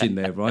teaching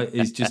there, right?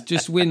 Is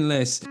just win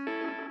less.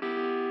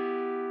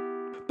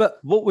 But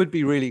what would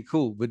be really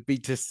cool would be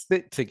to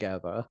sit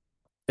together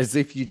as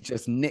if you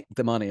just nicked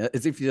the money,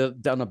 as if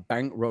you'd done a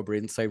bank robbery,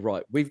 and say,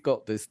 right, we've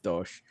got this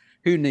dosh.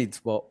 Who needs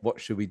what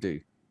should we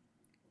do?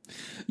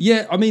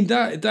 Yeah, I mean,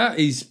 that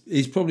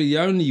is probably the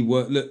only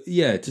word. Look,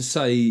 yeah, to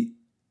say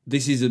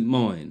this isn't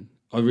mine,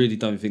 I really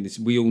don't think this.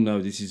 We all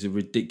know this is a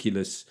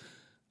ridiculous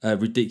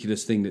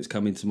thing that's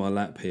come into my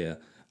lap here,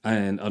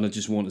 and I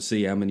just want to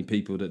see how many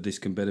people that this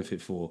can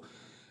benefit for.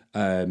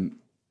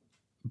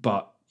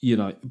 But you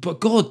know,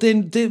 but God,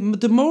 then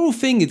the moral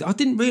thing is, I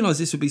didn't realise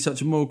this would be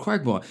such a moral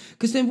quagmire.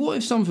 Because then, what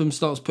if some of them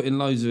starts putting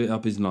loads of it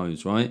up his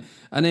nose, right?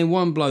 And then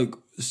one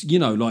bloke, you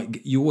know,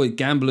 like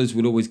gamblers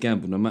would always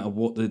gamble, no matter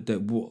what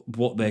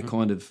their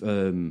kind of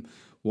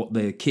what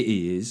their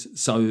kitty is.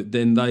 So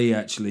then they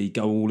actually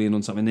go all in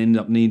on something and end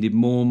up needing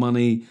more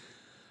money.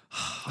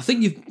 I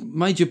think you've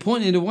made your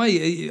point in a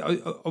way.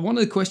 One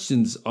of the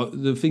questions,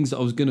 the things that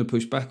I was going to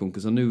push back on,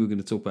 because I knew we were going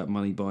to talk about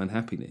money buying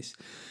happiness,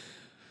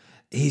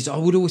 is I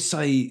would always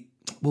say,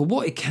 well,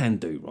 what it can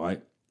do,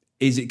 right,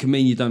 is it can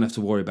mean you don't have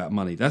to worry about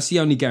money. That's the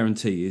only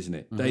guarantee, isn't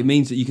it? That it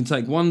means that you can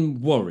take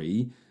one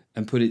worry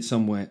and put it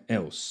somewhere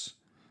else.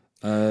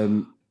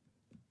 Ground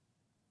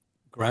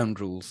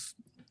rules.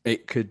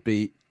 It could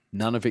be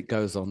none of it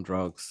goes on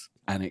drugs.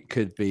 And it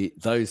could be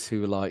those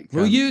who like...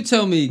 Well, you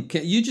tell me,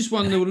 you just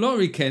won the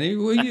lottery, Kenny.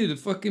 Were you the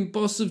fucking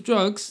boss of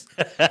drugs?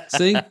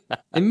 See?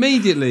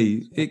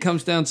 Immediately, it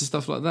comes down to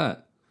stuff like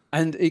that.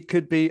 And it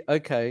could be,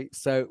 okay,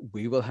 so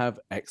we will have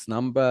X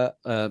number,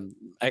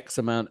 X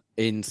amount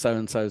in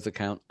so-and-so's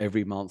account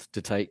every month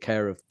to take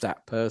care of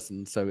that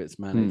person, so it's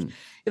managed.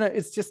 You know,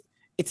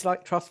 it's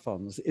like trust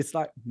funds. It's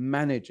like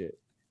manage it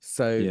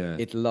so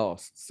it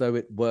lasts, so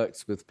it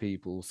works with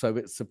people, so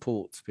it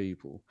supports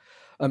people.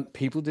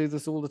 People do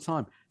this all the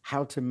time.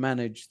 How to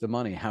manage the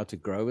money, how to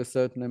grow a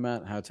certain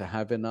amount, how to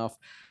have enough,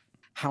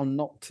 how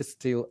not to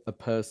steal a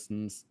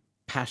person's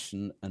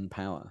passion and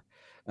power.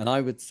 And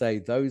I would say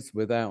those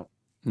without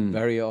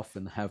very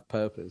often have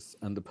purpose.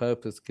 And the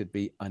purpose could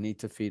be, I need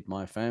to feed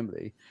my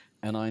family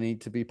and I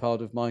need to be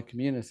part of my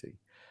community.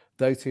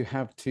 Those who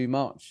have too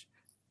much,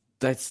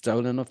 they're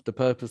stolen off the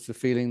purpose of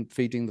feeding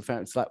the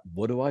family. It's like,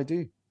 what do I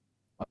do?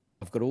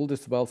 I've got all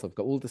this wealth, I've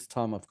got all this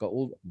time,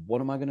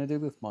 what am I going to do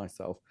with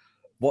myself?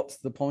 What's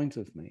the point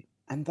of me?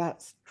 And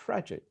that's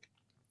tragic.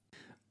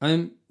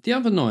 The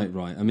other night,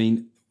 right, I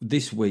mean,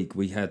 this week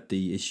we had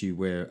the issue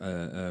where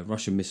a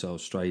Russian missile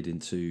strayed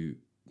into...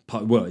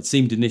 Well, it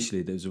seemed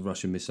initially there was a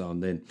Russian missile,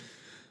 and then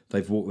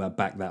they've walked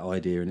back that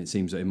idea, and it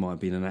seems that it might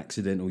have been an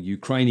accidental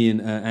Ukrainian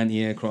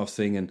anti-aircraft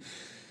thing. And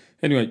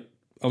anyway,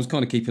 I was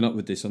kind of keeping up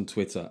with this on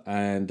Twitter,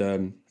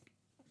 and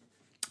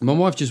my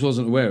wife just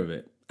wasn't aware of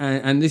it.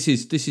 And this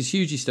is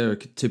hugely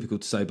stereotypical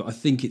to say, but I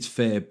think it's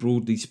fair,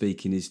 broadly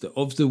speaking, is that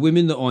of the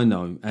women that I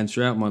know, and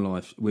throughout my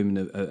life,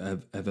 women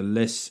have a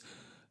less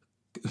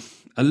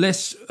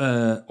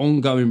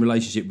ongoing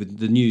relationship with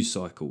the news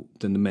cycle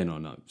than the men I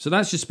know. So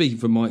that's just speaking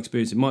from my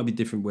experience. It might be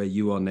different where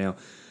you are now.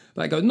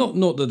 But I go,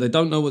 not that they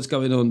don't know what's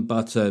going on,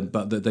 but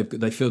that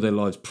they fill their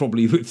lives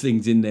probably with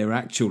things in their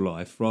actual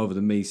life, rather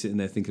than me sitting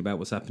there thinking about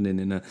what's happening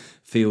in a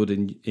field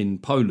in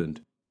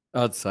Poland.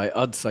 I'd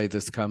say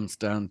this comes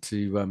down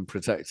to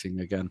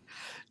protecting again,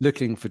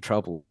 looking for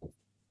trouble,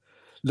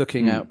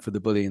 looking out for the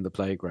bully in the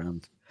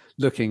playground,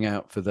 looking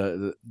out for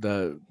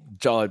the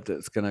jibe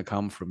that's going to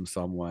come from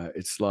somewhere.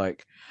 It's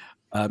like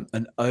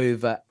an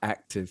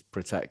overactive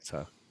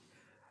protector.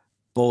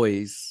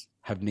 Boys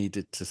have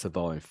needed to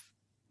survive.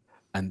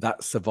 And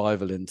that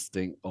survival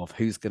instinct of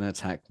who's going to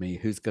attack me,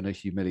 who's going to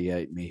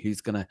humiliate me,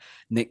 who's going to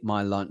nick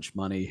my lunch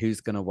money,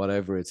 who's going to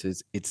whatever it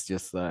is, it's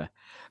just there.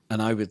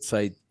 And I would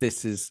say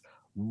this is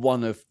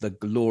one of the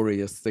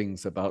glorious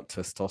things about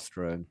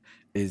testosterone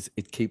is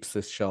it keeps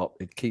us sharp,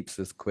 it keeps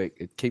us quick,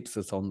 it keeps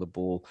us on the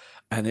ball,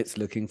 and it's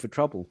looking for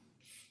trouble.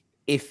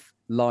 If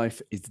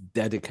life is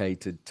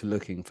dedicated to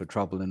looking for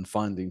trouble and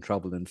finding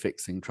trouble and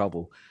fixing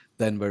trouble,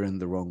 then we're in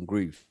the wrong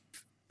groove.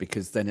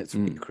 Because then it's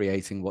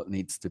creating what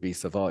needs to be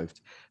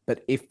survived.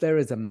 But if there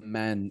is a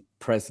man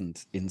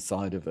present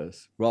inside of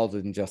us,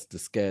 rather than just a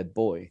scared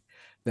boy,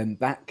 then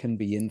that can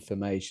be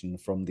information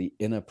from the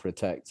inner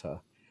protector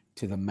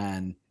to the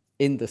man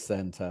in the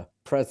center,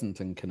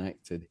 present and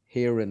connected,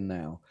 here and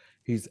now,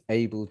 who's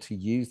able to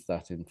use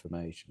that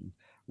information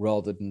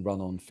rather than run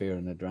on fear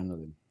and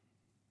adrenaline.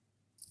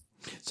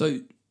 So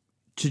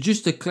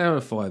to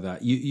clarify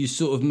that, you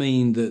sort of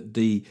mean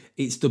that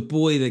it's the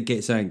boy that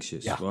gets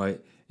anxious,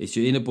 right? It's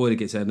your inner boy that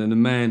gets out,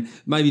 and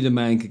maybe the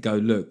man could go,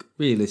 look,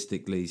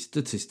 realistically,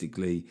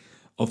 statistically,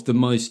 of the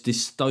most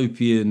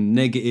dystopian,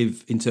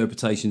 negative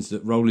interpretations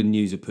that Rolling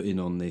News are putting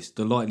on this,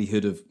 the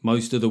likelihood of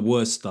most of the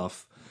worst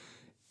stuff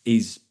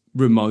is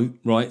remote,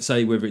 right?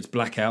 Say whether it's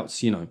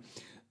blackouts,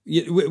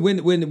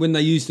 when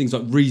they use things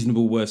like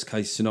reasonable worst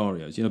case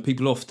scenarios,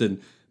 people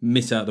often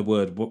miss out the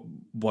word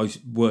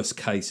worst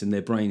case, and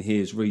their brain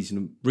hears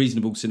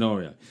reasonable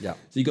scenario. Yeah.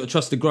 So you've got to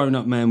trust the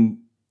grown-up man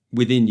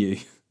within you.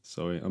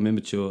 Sorry, I'm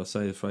immature. I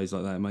say the phrase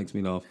like that. It makes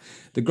me laugh.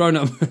 The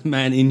grown-up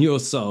man in your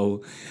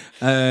soul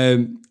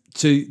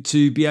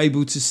to be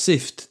able to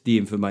sift the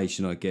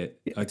information I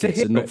get,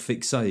 and not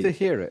fixate. To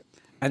hear it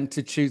and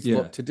to choose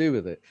what to do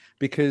with it.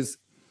 Because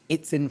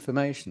it's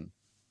information.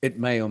 It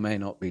may or may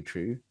not be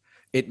true.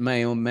 It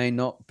may or may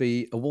not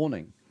be a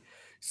warning.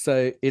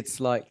 So it's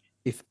like,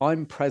 if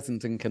I'm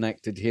present and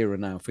connected here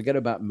and now, forget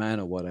about man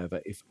or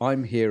whatever. If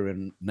I'm here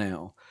and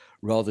now,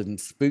 rather than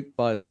spooked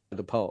by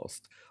the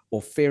past,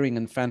 or fearing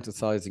and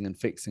fantasizing and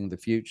fixing the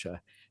future,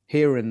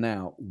 here and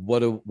now,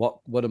 what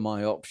are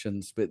my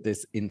options with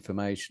this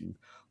information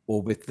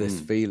or with this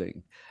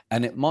feeling?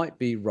 And it might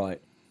be,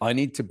 right, I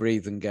need to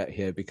breathe and get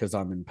here because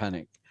I'm in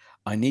panic.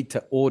 I need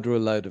to order a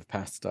load of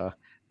pasta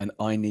and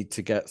I need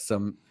to get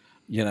some,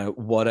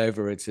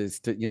 whatever it is.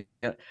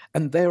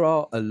 And there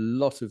are a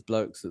lot of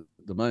blokes at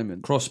the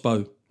moment.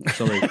 Crossbow.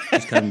 Sorry,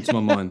 just came into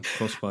my mind.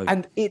 Crossbow.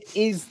 And it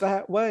is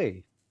that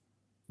way.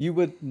 You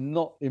would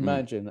not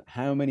imagine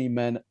how many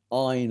men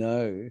I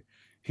know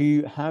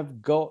who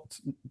have got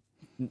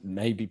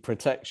maybe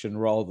protection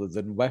rather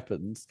than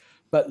weapons,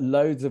 but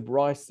loads of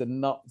rice and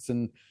nuts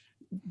and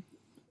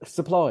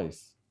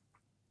supplies,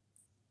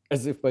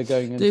 as if we're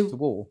going into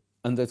war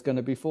and there's going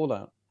to be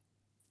fallout.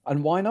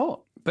 And why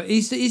not? But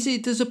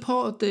does a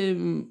part of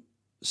them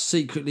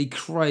secretly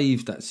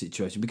crave that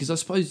situation? Because I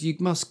suppose you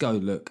must go,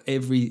 look,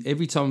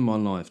 every time in my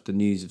life the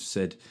news have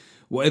said,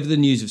 whatever the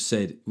news have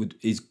said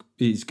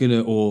is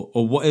gonna,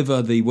 or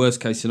whatever the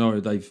worst case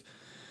scenario they've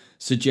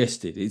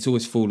suggested, it's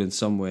always fallen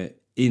somewhere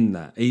in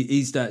that.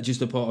 Is that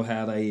just a part of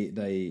how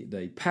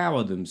they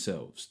power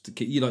themselves to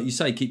keep, like you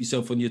say, keep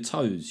yourself on your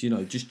toes?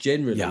 Just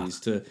generally is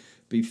to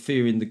be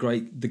fearing the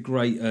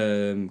great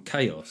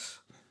chaos.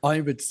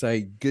 I would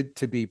say good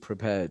to be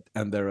prepared.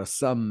 And there are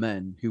some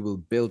men who will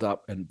build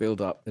up and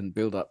build up and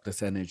build up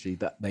this energy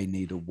that they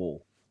need a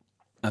war.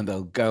 And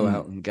they'll go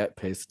out and get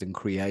pissed and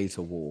create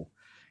a war,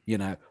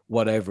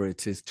 whatever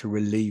it is to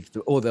relieve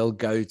or they'll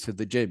go to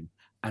the gym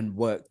and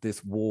work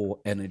this war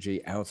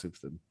energy out of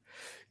them.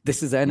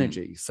 This is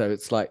energy. So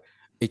it's like,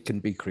 it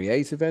can be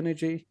creative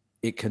energy.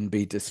 It can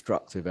be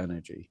destructive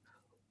energy.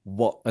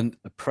 And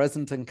a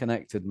present and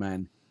connected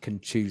man can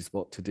choose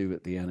what to do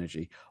with the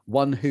energy.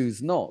 One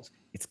who's not,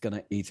 it's going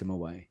to eat him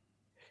away.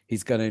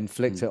 He's going to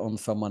inflict it on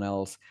someone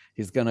else.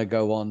 He's going to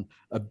go on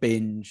a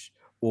binge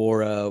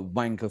or a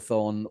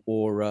wankathon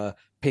or a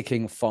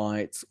picking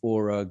fights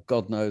or a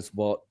God knows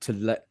what to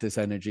let this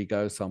energy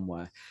go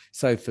somewhere.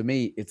 So for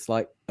me, it's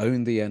like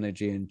own the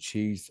energy and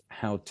choose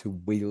how to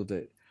wield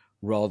it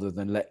rather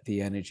than let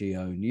the energy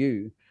own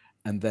you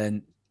and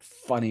then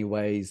funny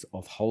ways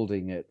of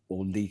holding it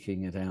or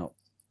leaking it out.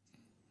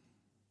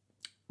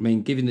 I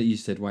mean, given that you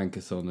said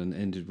wankathon and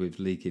ended with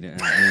leaking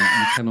it out, I mean,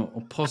 you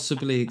cannot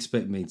possibly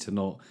expect me to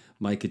not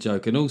make a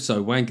joke. And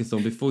also,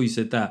 wankathon, before you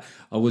said that,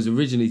 I was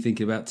originally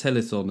thinking about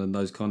telethon and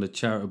those kind of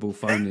charitable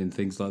phone-in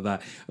things like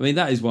that. I mean,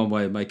 that is one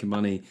way of making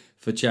money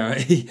for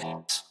charity.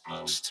 What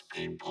most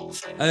people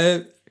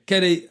think.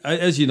 Kenny,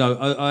 as you know,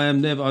 I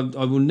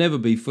will never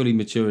be fully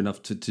mature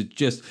enough to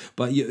just.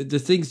 But the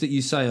things that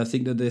you say, I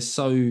think that they're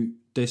so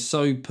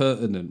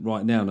pertinent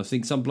right now, and I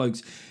think some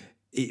blokes.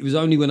 It was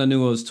only when I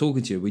knew I was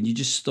talking to you when you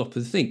just stop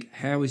and think,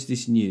 how is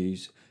this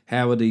news?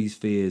 How are these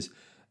fears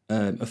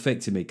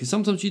affecting me? Because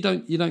sometimes you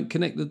don't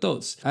connect the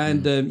dots.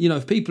 And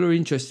if people are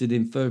interested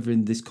in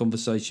furthering this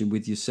conversation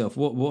with yourself,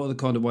 what are the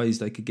kind of ways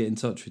they could get in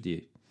touch with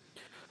you?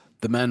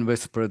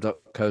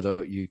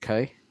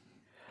 themanwhisperer.co.uk.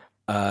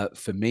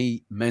 For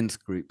me,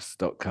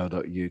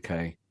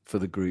 mensgroups.co.uk for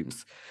the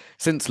groups.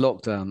 Since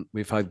lockdown,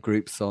 we've had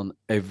groups on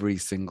every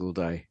single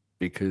day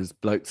because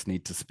blokes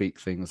need to speak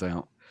things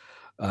out.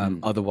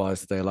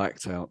 Otherwise they'll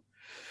act out.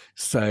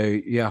 So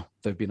yeah,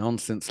 they've been on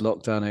since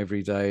lockdown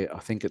every day. I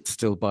think it's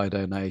still by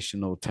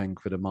donation or 10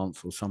 quid a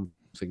month or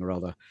something or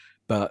other,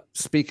 but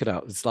speak it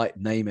out. It's like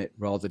name it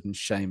rather than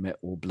shame it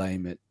or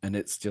blame it. And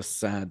it's just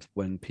sad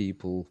when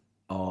people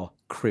are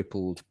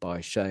crippled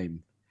by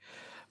shame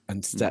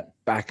and step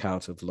back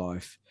out of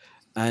life.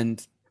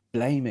 And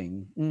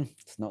blaming,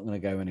 it's not going to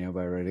go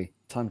anywhere really.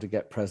 Time to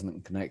get present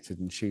and connected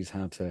and choose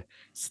how to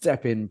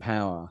step in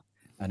power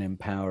and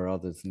empower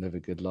others and live a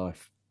good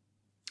life.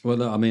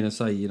 Well, I mean, I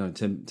say,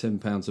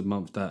 £10 a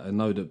month. That I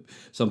know that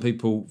some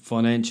people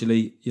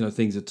financially,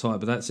 things are tight,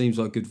 but that seems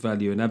like good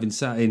value. And having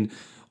sat in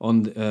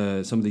on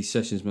some of these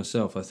sessions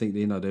myself, I think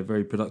they're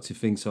very productive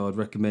things. So I'd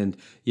recommend,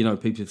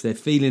 people if they're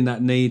feeling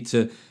that need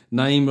to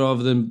name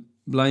rather than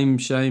blame,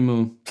 shame,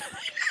 or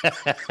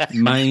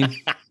maim.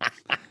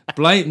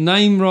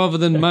 Name rather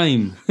than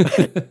maim.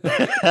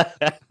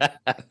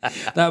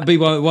 That would be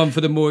one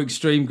for the more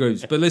extreme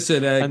groups. But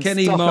listen,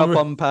 Kenny stock up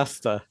on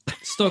pasta.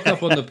 Stock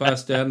up on the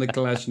pasta and the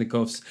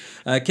Kalashnikovs.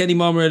 Kenny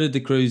Marmorella de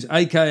Cruz,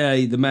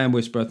 a.k.a. The Man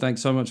Whisperer,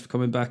 thanks so much for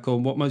coming back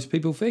on What Most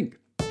People Think.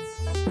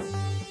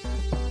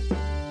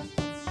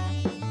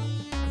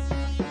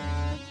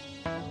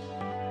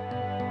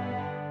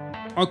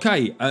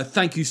 Okay,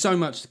 thank you so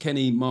much to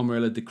Kenny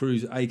Marmorella de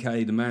Cruz,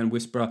 a.k.a. The Man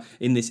Whisperer,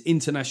 in this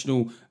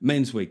International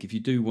Men's Week. If you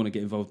do want to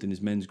get involved in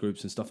his men's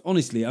groups and stuff,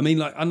 honestly, I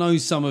mean, I know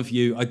some of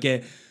you, I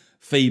get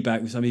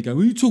feedback with some of you going,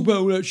 well, you talk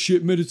about all that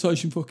shit,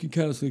 meditation, fucking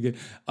counselling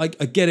again. I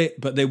get it,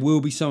 but there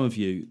will be some of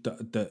you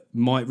that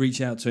might reach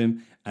out to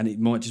him and it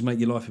might just make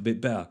your life a bit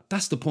better.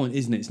 That's the point,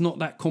 isn't it? It's not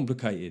that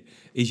complicated.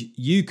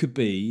 You could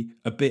be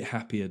a bit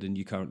happier than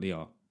you currently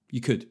are.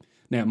 You could.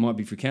 Now, it might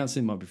be for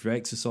counselling, might be for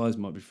exercise,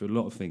 might be for a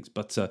lot of things,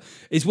 but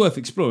it's worth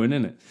exploring,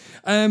 isn't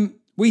it?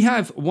 We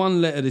have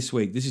one letter this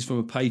week. This is from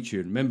a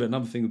Patreon. Remember,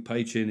 another thing with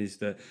Patreon is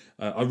that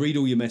I read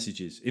all your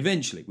messages.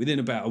 Eventually, within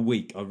about a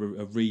week, I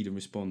read and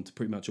respond to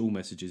pretty much all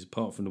messages,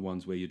 apart from the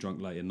ones where you're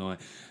drunk late at night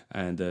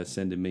and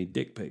sending me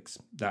dick pics.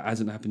 That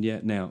hasn't happened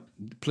yet. Now,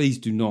 please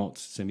do not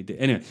send me dick.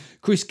 Anyway,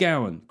 Chris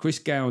Gowan,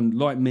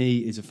 like me,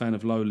 is a fan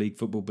of lower league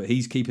football, but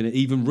he's keeping it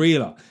even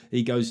realer.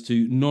 He goes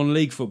to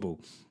non-league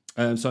football.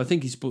 So I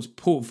think he supports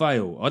Port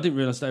Vale. I didn't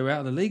realise they were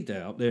out of the league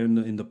there, up there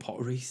in the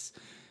Potteries.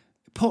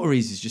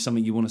 Potteries is just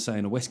something you want to say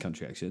in a West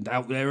Country accent.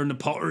 Out there in the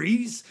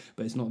Potteries.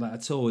 But it's not that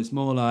at all. It's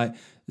more like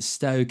the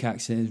Stoke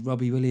accent.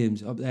 Robbie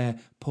Williams up there,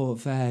 Port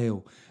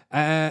Vale.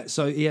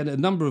 So he had a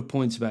number of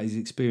points about his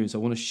experience. I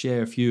want to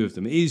share a few of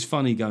them. It is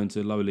funny going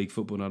to lower league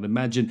football, and I'd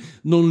imagine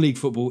non-league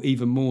football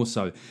even more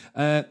so.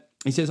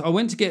 He says, I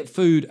went to get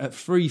food at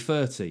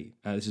 3:30.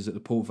 This is at the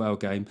Port Vale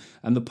game.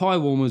 And the pie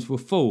warmers were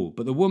full.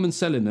 But the woman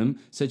selling them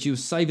said she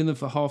was saving them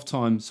for half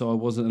time, so I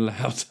wasn't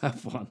allowed to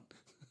have one.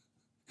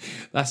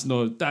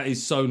 That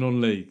is so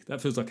non-league. That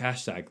feels like a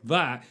hashtag.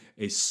 That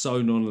is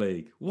so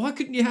non-league. Why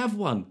couldn't you have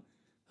one?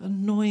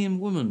 Annoying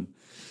woman.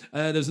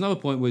 There was another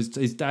point where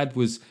his dad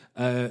was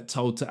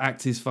told to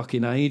act his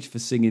fucking age for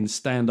singing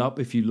Stand Up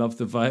If You Love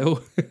the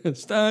Vale.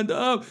 Stand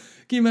up.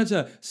 Can you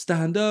imagine that?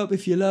 Stand up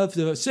if you love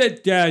the Vale.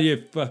 Sit down,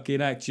 you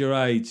fucking act your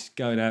age.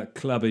 Going out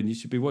clubbing. You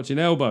should be watching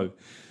Elbow.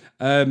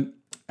 And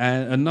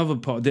And another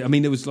part, I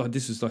mean, this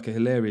was like a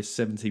hilarious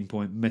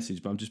 17-point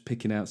message, but I'm just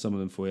picking out some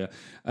of them for you.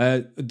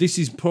 This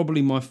is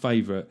probably my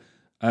favourite.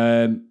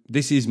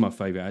 This is my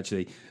favourite,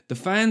 actually. The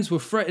fans were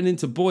threatening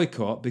to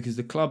boycott because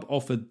the club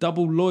offered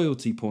double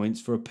loyalty points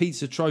for a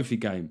pizza trophy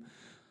game.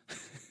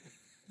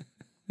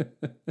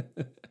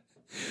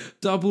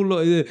 Double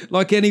loyalty,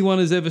 like anyone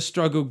has ever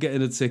struggled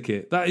getting a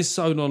ticket. That is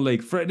so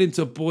non-league. Threatening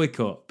to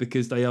boycott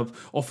because they have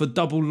offered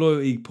double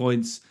loyalty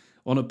points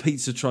on a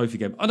pizza trophy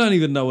game. I don't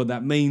even know what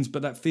that means,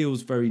 but that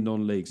feels very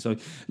non-league. So,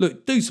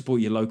 look, do support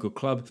your local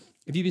club.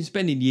 If you've been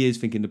spending years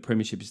thinking the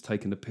Premiership is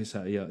taking the piss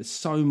out of you, it's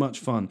so much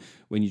fun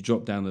when you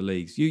drop down the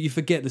leagues. You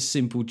forget the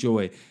simple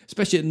joy,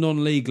 especially at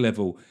non-league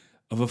level,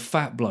 of a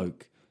fat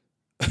bloke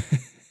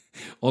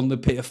on the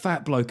pitch. A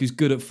fat bloke who's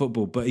good at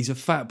football, but he's a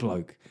fat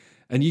bloke.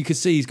 And you can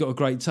see he's got a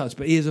great touch,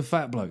 but he is a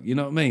fat bloke, you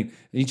know what I mean?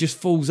 And he just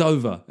falls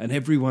over and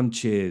everyone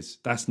cheers.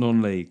 That's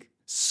non-league.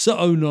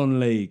 So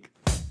non-league.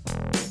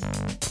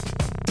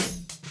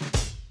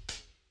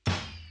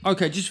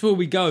 Okay, just before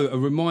we go, a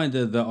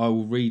reminder that I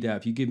will read out.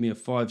 If you give me a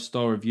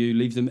 5-star review,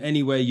 leave them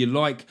anywhere you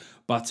like.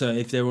 But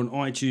if they're on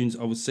iTunes,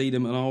 I will see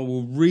them and I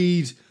will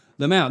read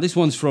them out. This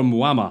one's from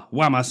Wama.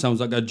 Wama sounds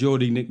like a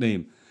Geordie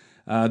nickname.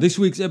 This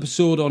week's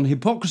episode on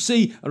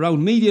hypocrisy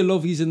around media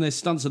lovies and their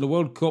stunts at the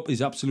World Cup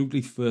is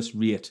absolutely first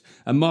rate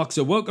and marks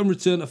a welcome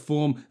return to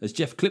form as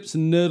Jeff clips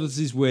and nerdles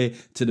his way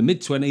to the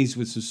mid-20s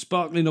with some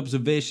sparkling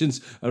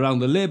observations around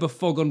the Labour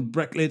fog on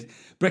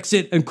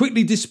Brexit and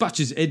quickly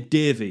dispatches Ed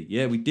Davey.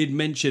 Yeah, we did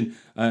mention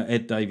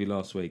Ed Davey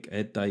last week.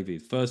 Ed Davey,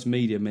 first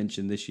media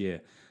mention this year.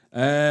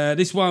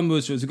 This one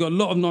we've got a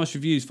lot of nice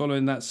reviews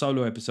following that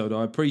solo episode.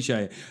 I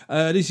appreciate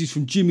it. This is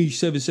from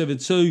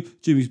Jimmy772.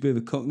 Jimmy's a bit of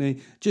a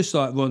cockney, just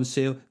like Ron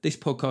Seal. This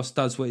podcast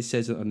does what it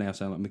says. I now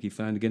sound like Mickey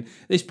Flanagan.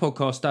 This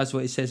podcast does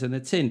what it says on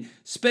the tin.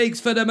 Speaks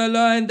for the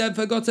maligned and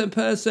forgotten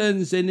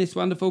persons in this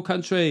wonderful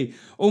country.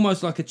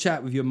 Almost like a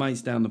chat with your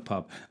mates down the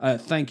pub.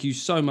 Thank you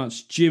so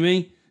much,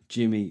 Jimmy.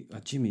 Jimmy,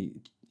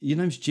 your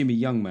name's Jimmy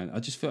Young, man.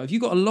 I just feel, have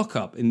you got a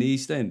lock-up in the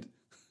East End?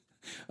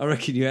 I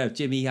reckon you have.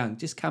 Jimmy Young,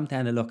 just come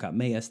down and lock up.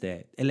 Meet us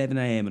there, 11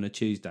 a.m. on a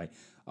Tuesday.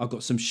 I've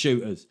got some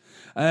shooters.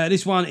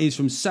 This one is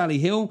from Sally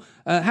Hill.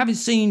 Having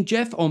seen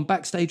Jeff on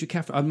Backstage with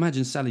Catherine, I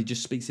imagine Sally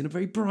just speaks in a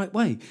very bright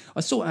way. I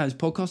sought out his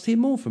podcast to hear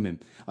more from him.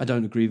 I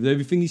don't agree with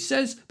everything he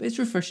says, but it's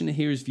refreshing to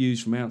hear his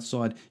views from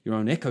outside your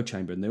own echo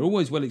chamber, and they're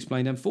always well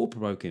explained and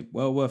thought-provoking.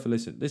 Well worth a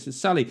listen. Listen,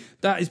 Sally,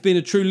 that has been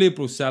a true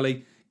liberal,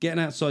 Sally.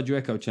 Getting outside your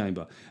echo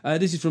chamber.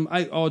 This is from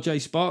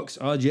RJ Sparks.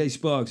 RJ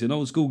Sparks, an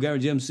old school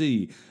garage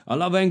MC. I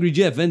love Angry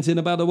Jeff venting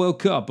about the World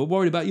Cup, but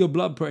worried about your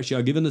blood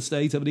pressure given the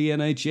state of the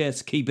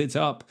NHS. Keep it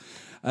up.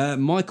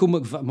 Michael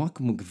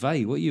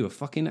McVeigh, what are you, a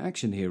fucking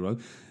action hero?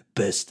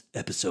 Best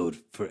episode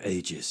for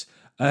ages.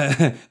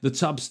 The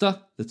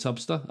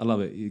Tubster. I love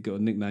it. You've got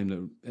a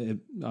nickname that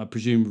I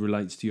presume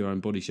relates to your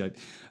own body shape.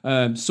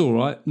 It's all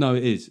right. No,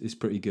 it is. It's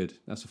pretty good.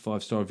 That's a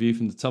 5-star review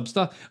from the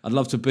Tubster. I'd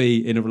love to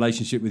be in a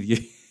relationship with you.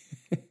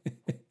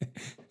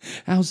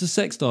 How's the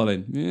sex,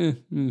 darling? Yeah,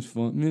 it's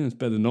fine. Yeah, it's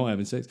better than not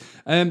having sex.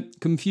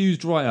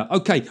 Confused writer.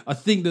 Okay, I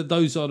think that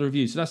those are the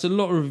reviews. So that's a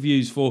lot of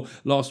reviews for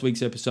last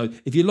week's episode.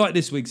 If you like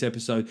this week's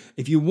episode,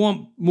 if you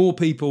want more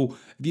people,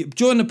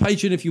 join the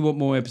Patreon if you want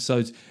more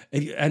episodes.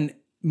 And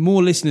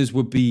more listeners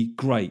would be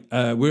great.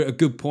 We're at a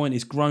good point.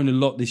 It's grown a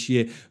lot this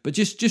year, but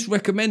just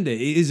recommend it.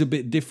 It is a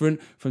bit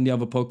different from the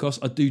other podcasts.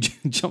 I do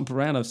jump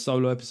around. I have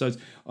solo episodes.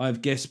 I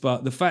have guests,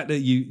 but the fact that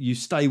you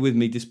stay with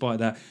me despite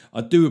that,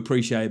 I do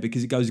appreciate it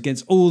because it goes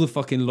against all the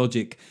fucking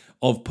logic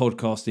of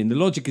podcasting. The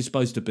logic is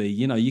supposed to be,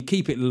 you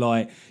keep it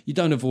light. You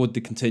don't avoid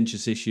the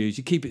contentious issues.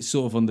 You keep it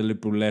sort of on the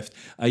liberal left.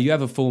 You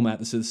have a format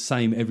that's the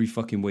same every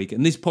fucking week.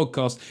 And this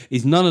podcast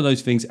is none of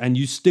those things, and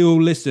you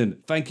still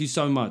listen. Thank you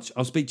so much.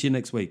 I'll speak to you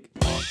next week.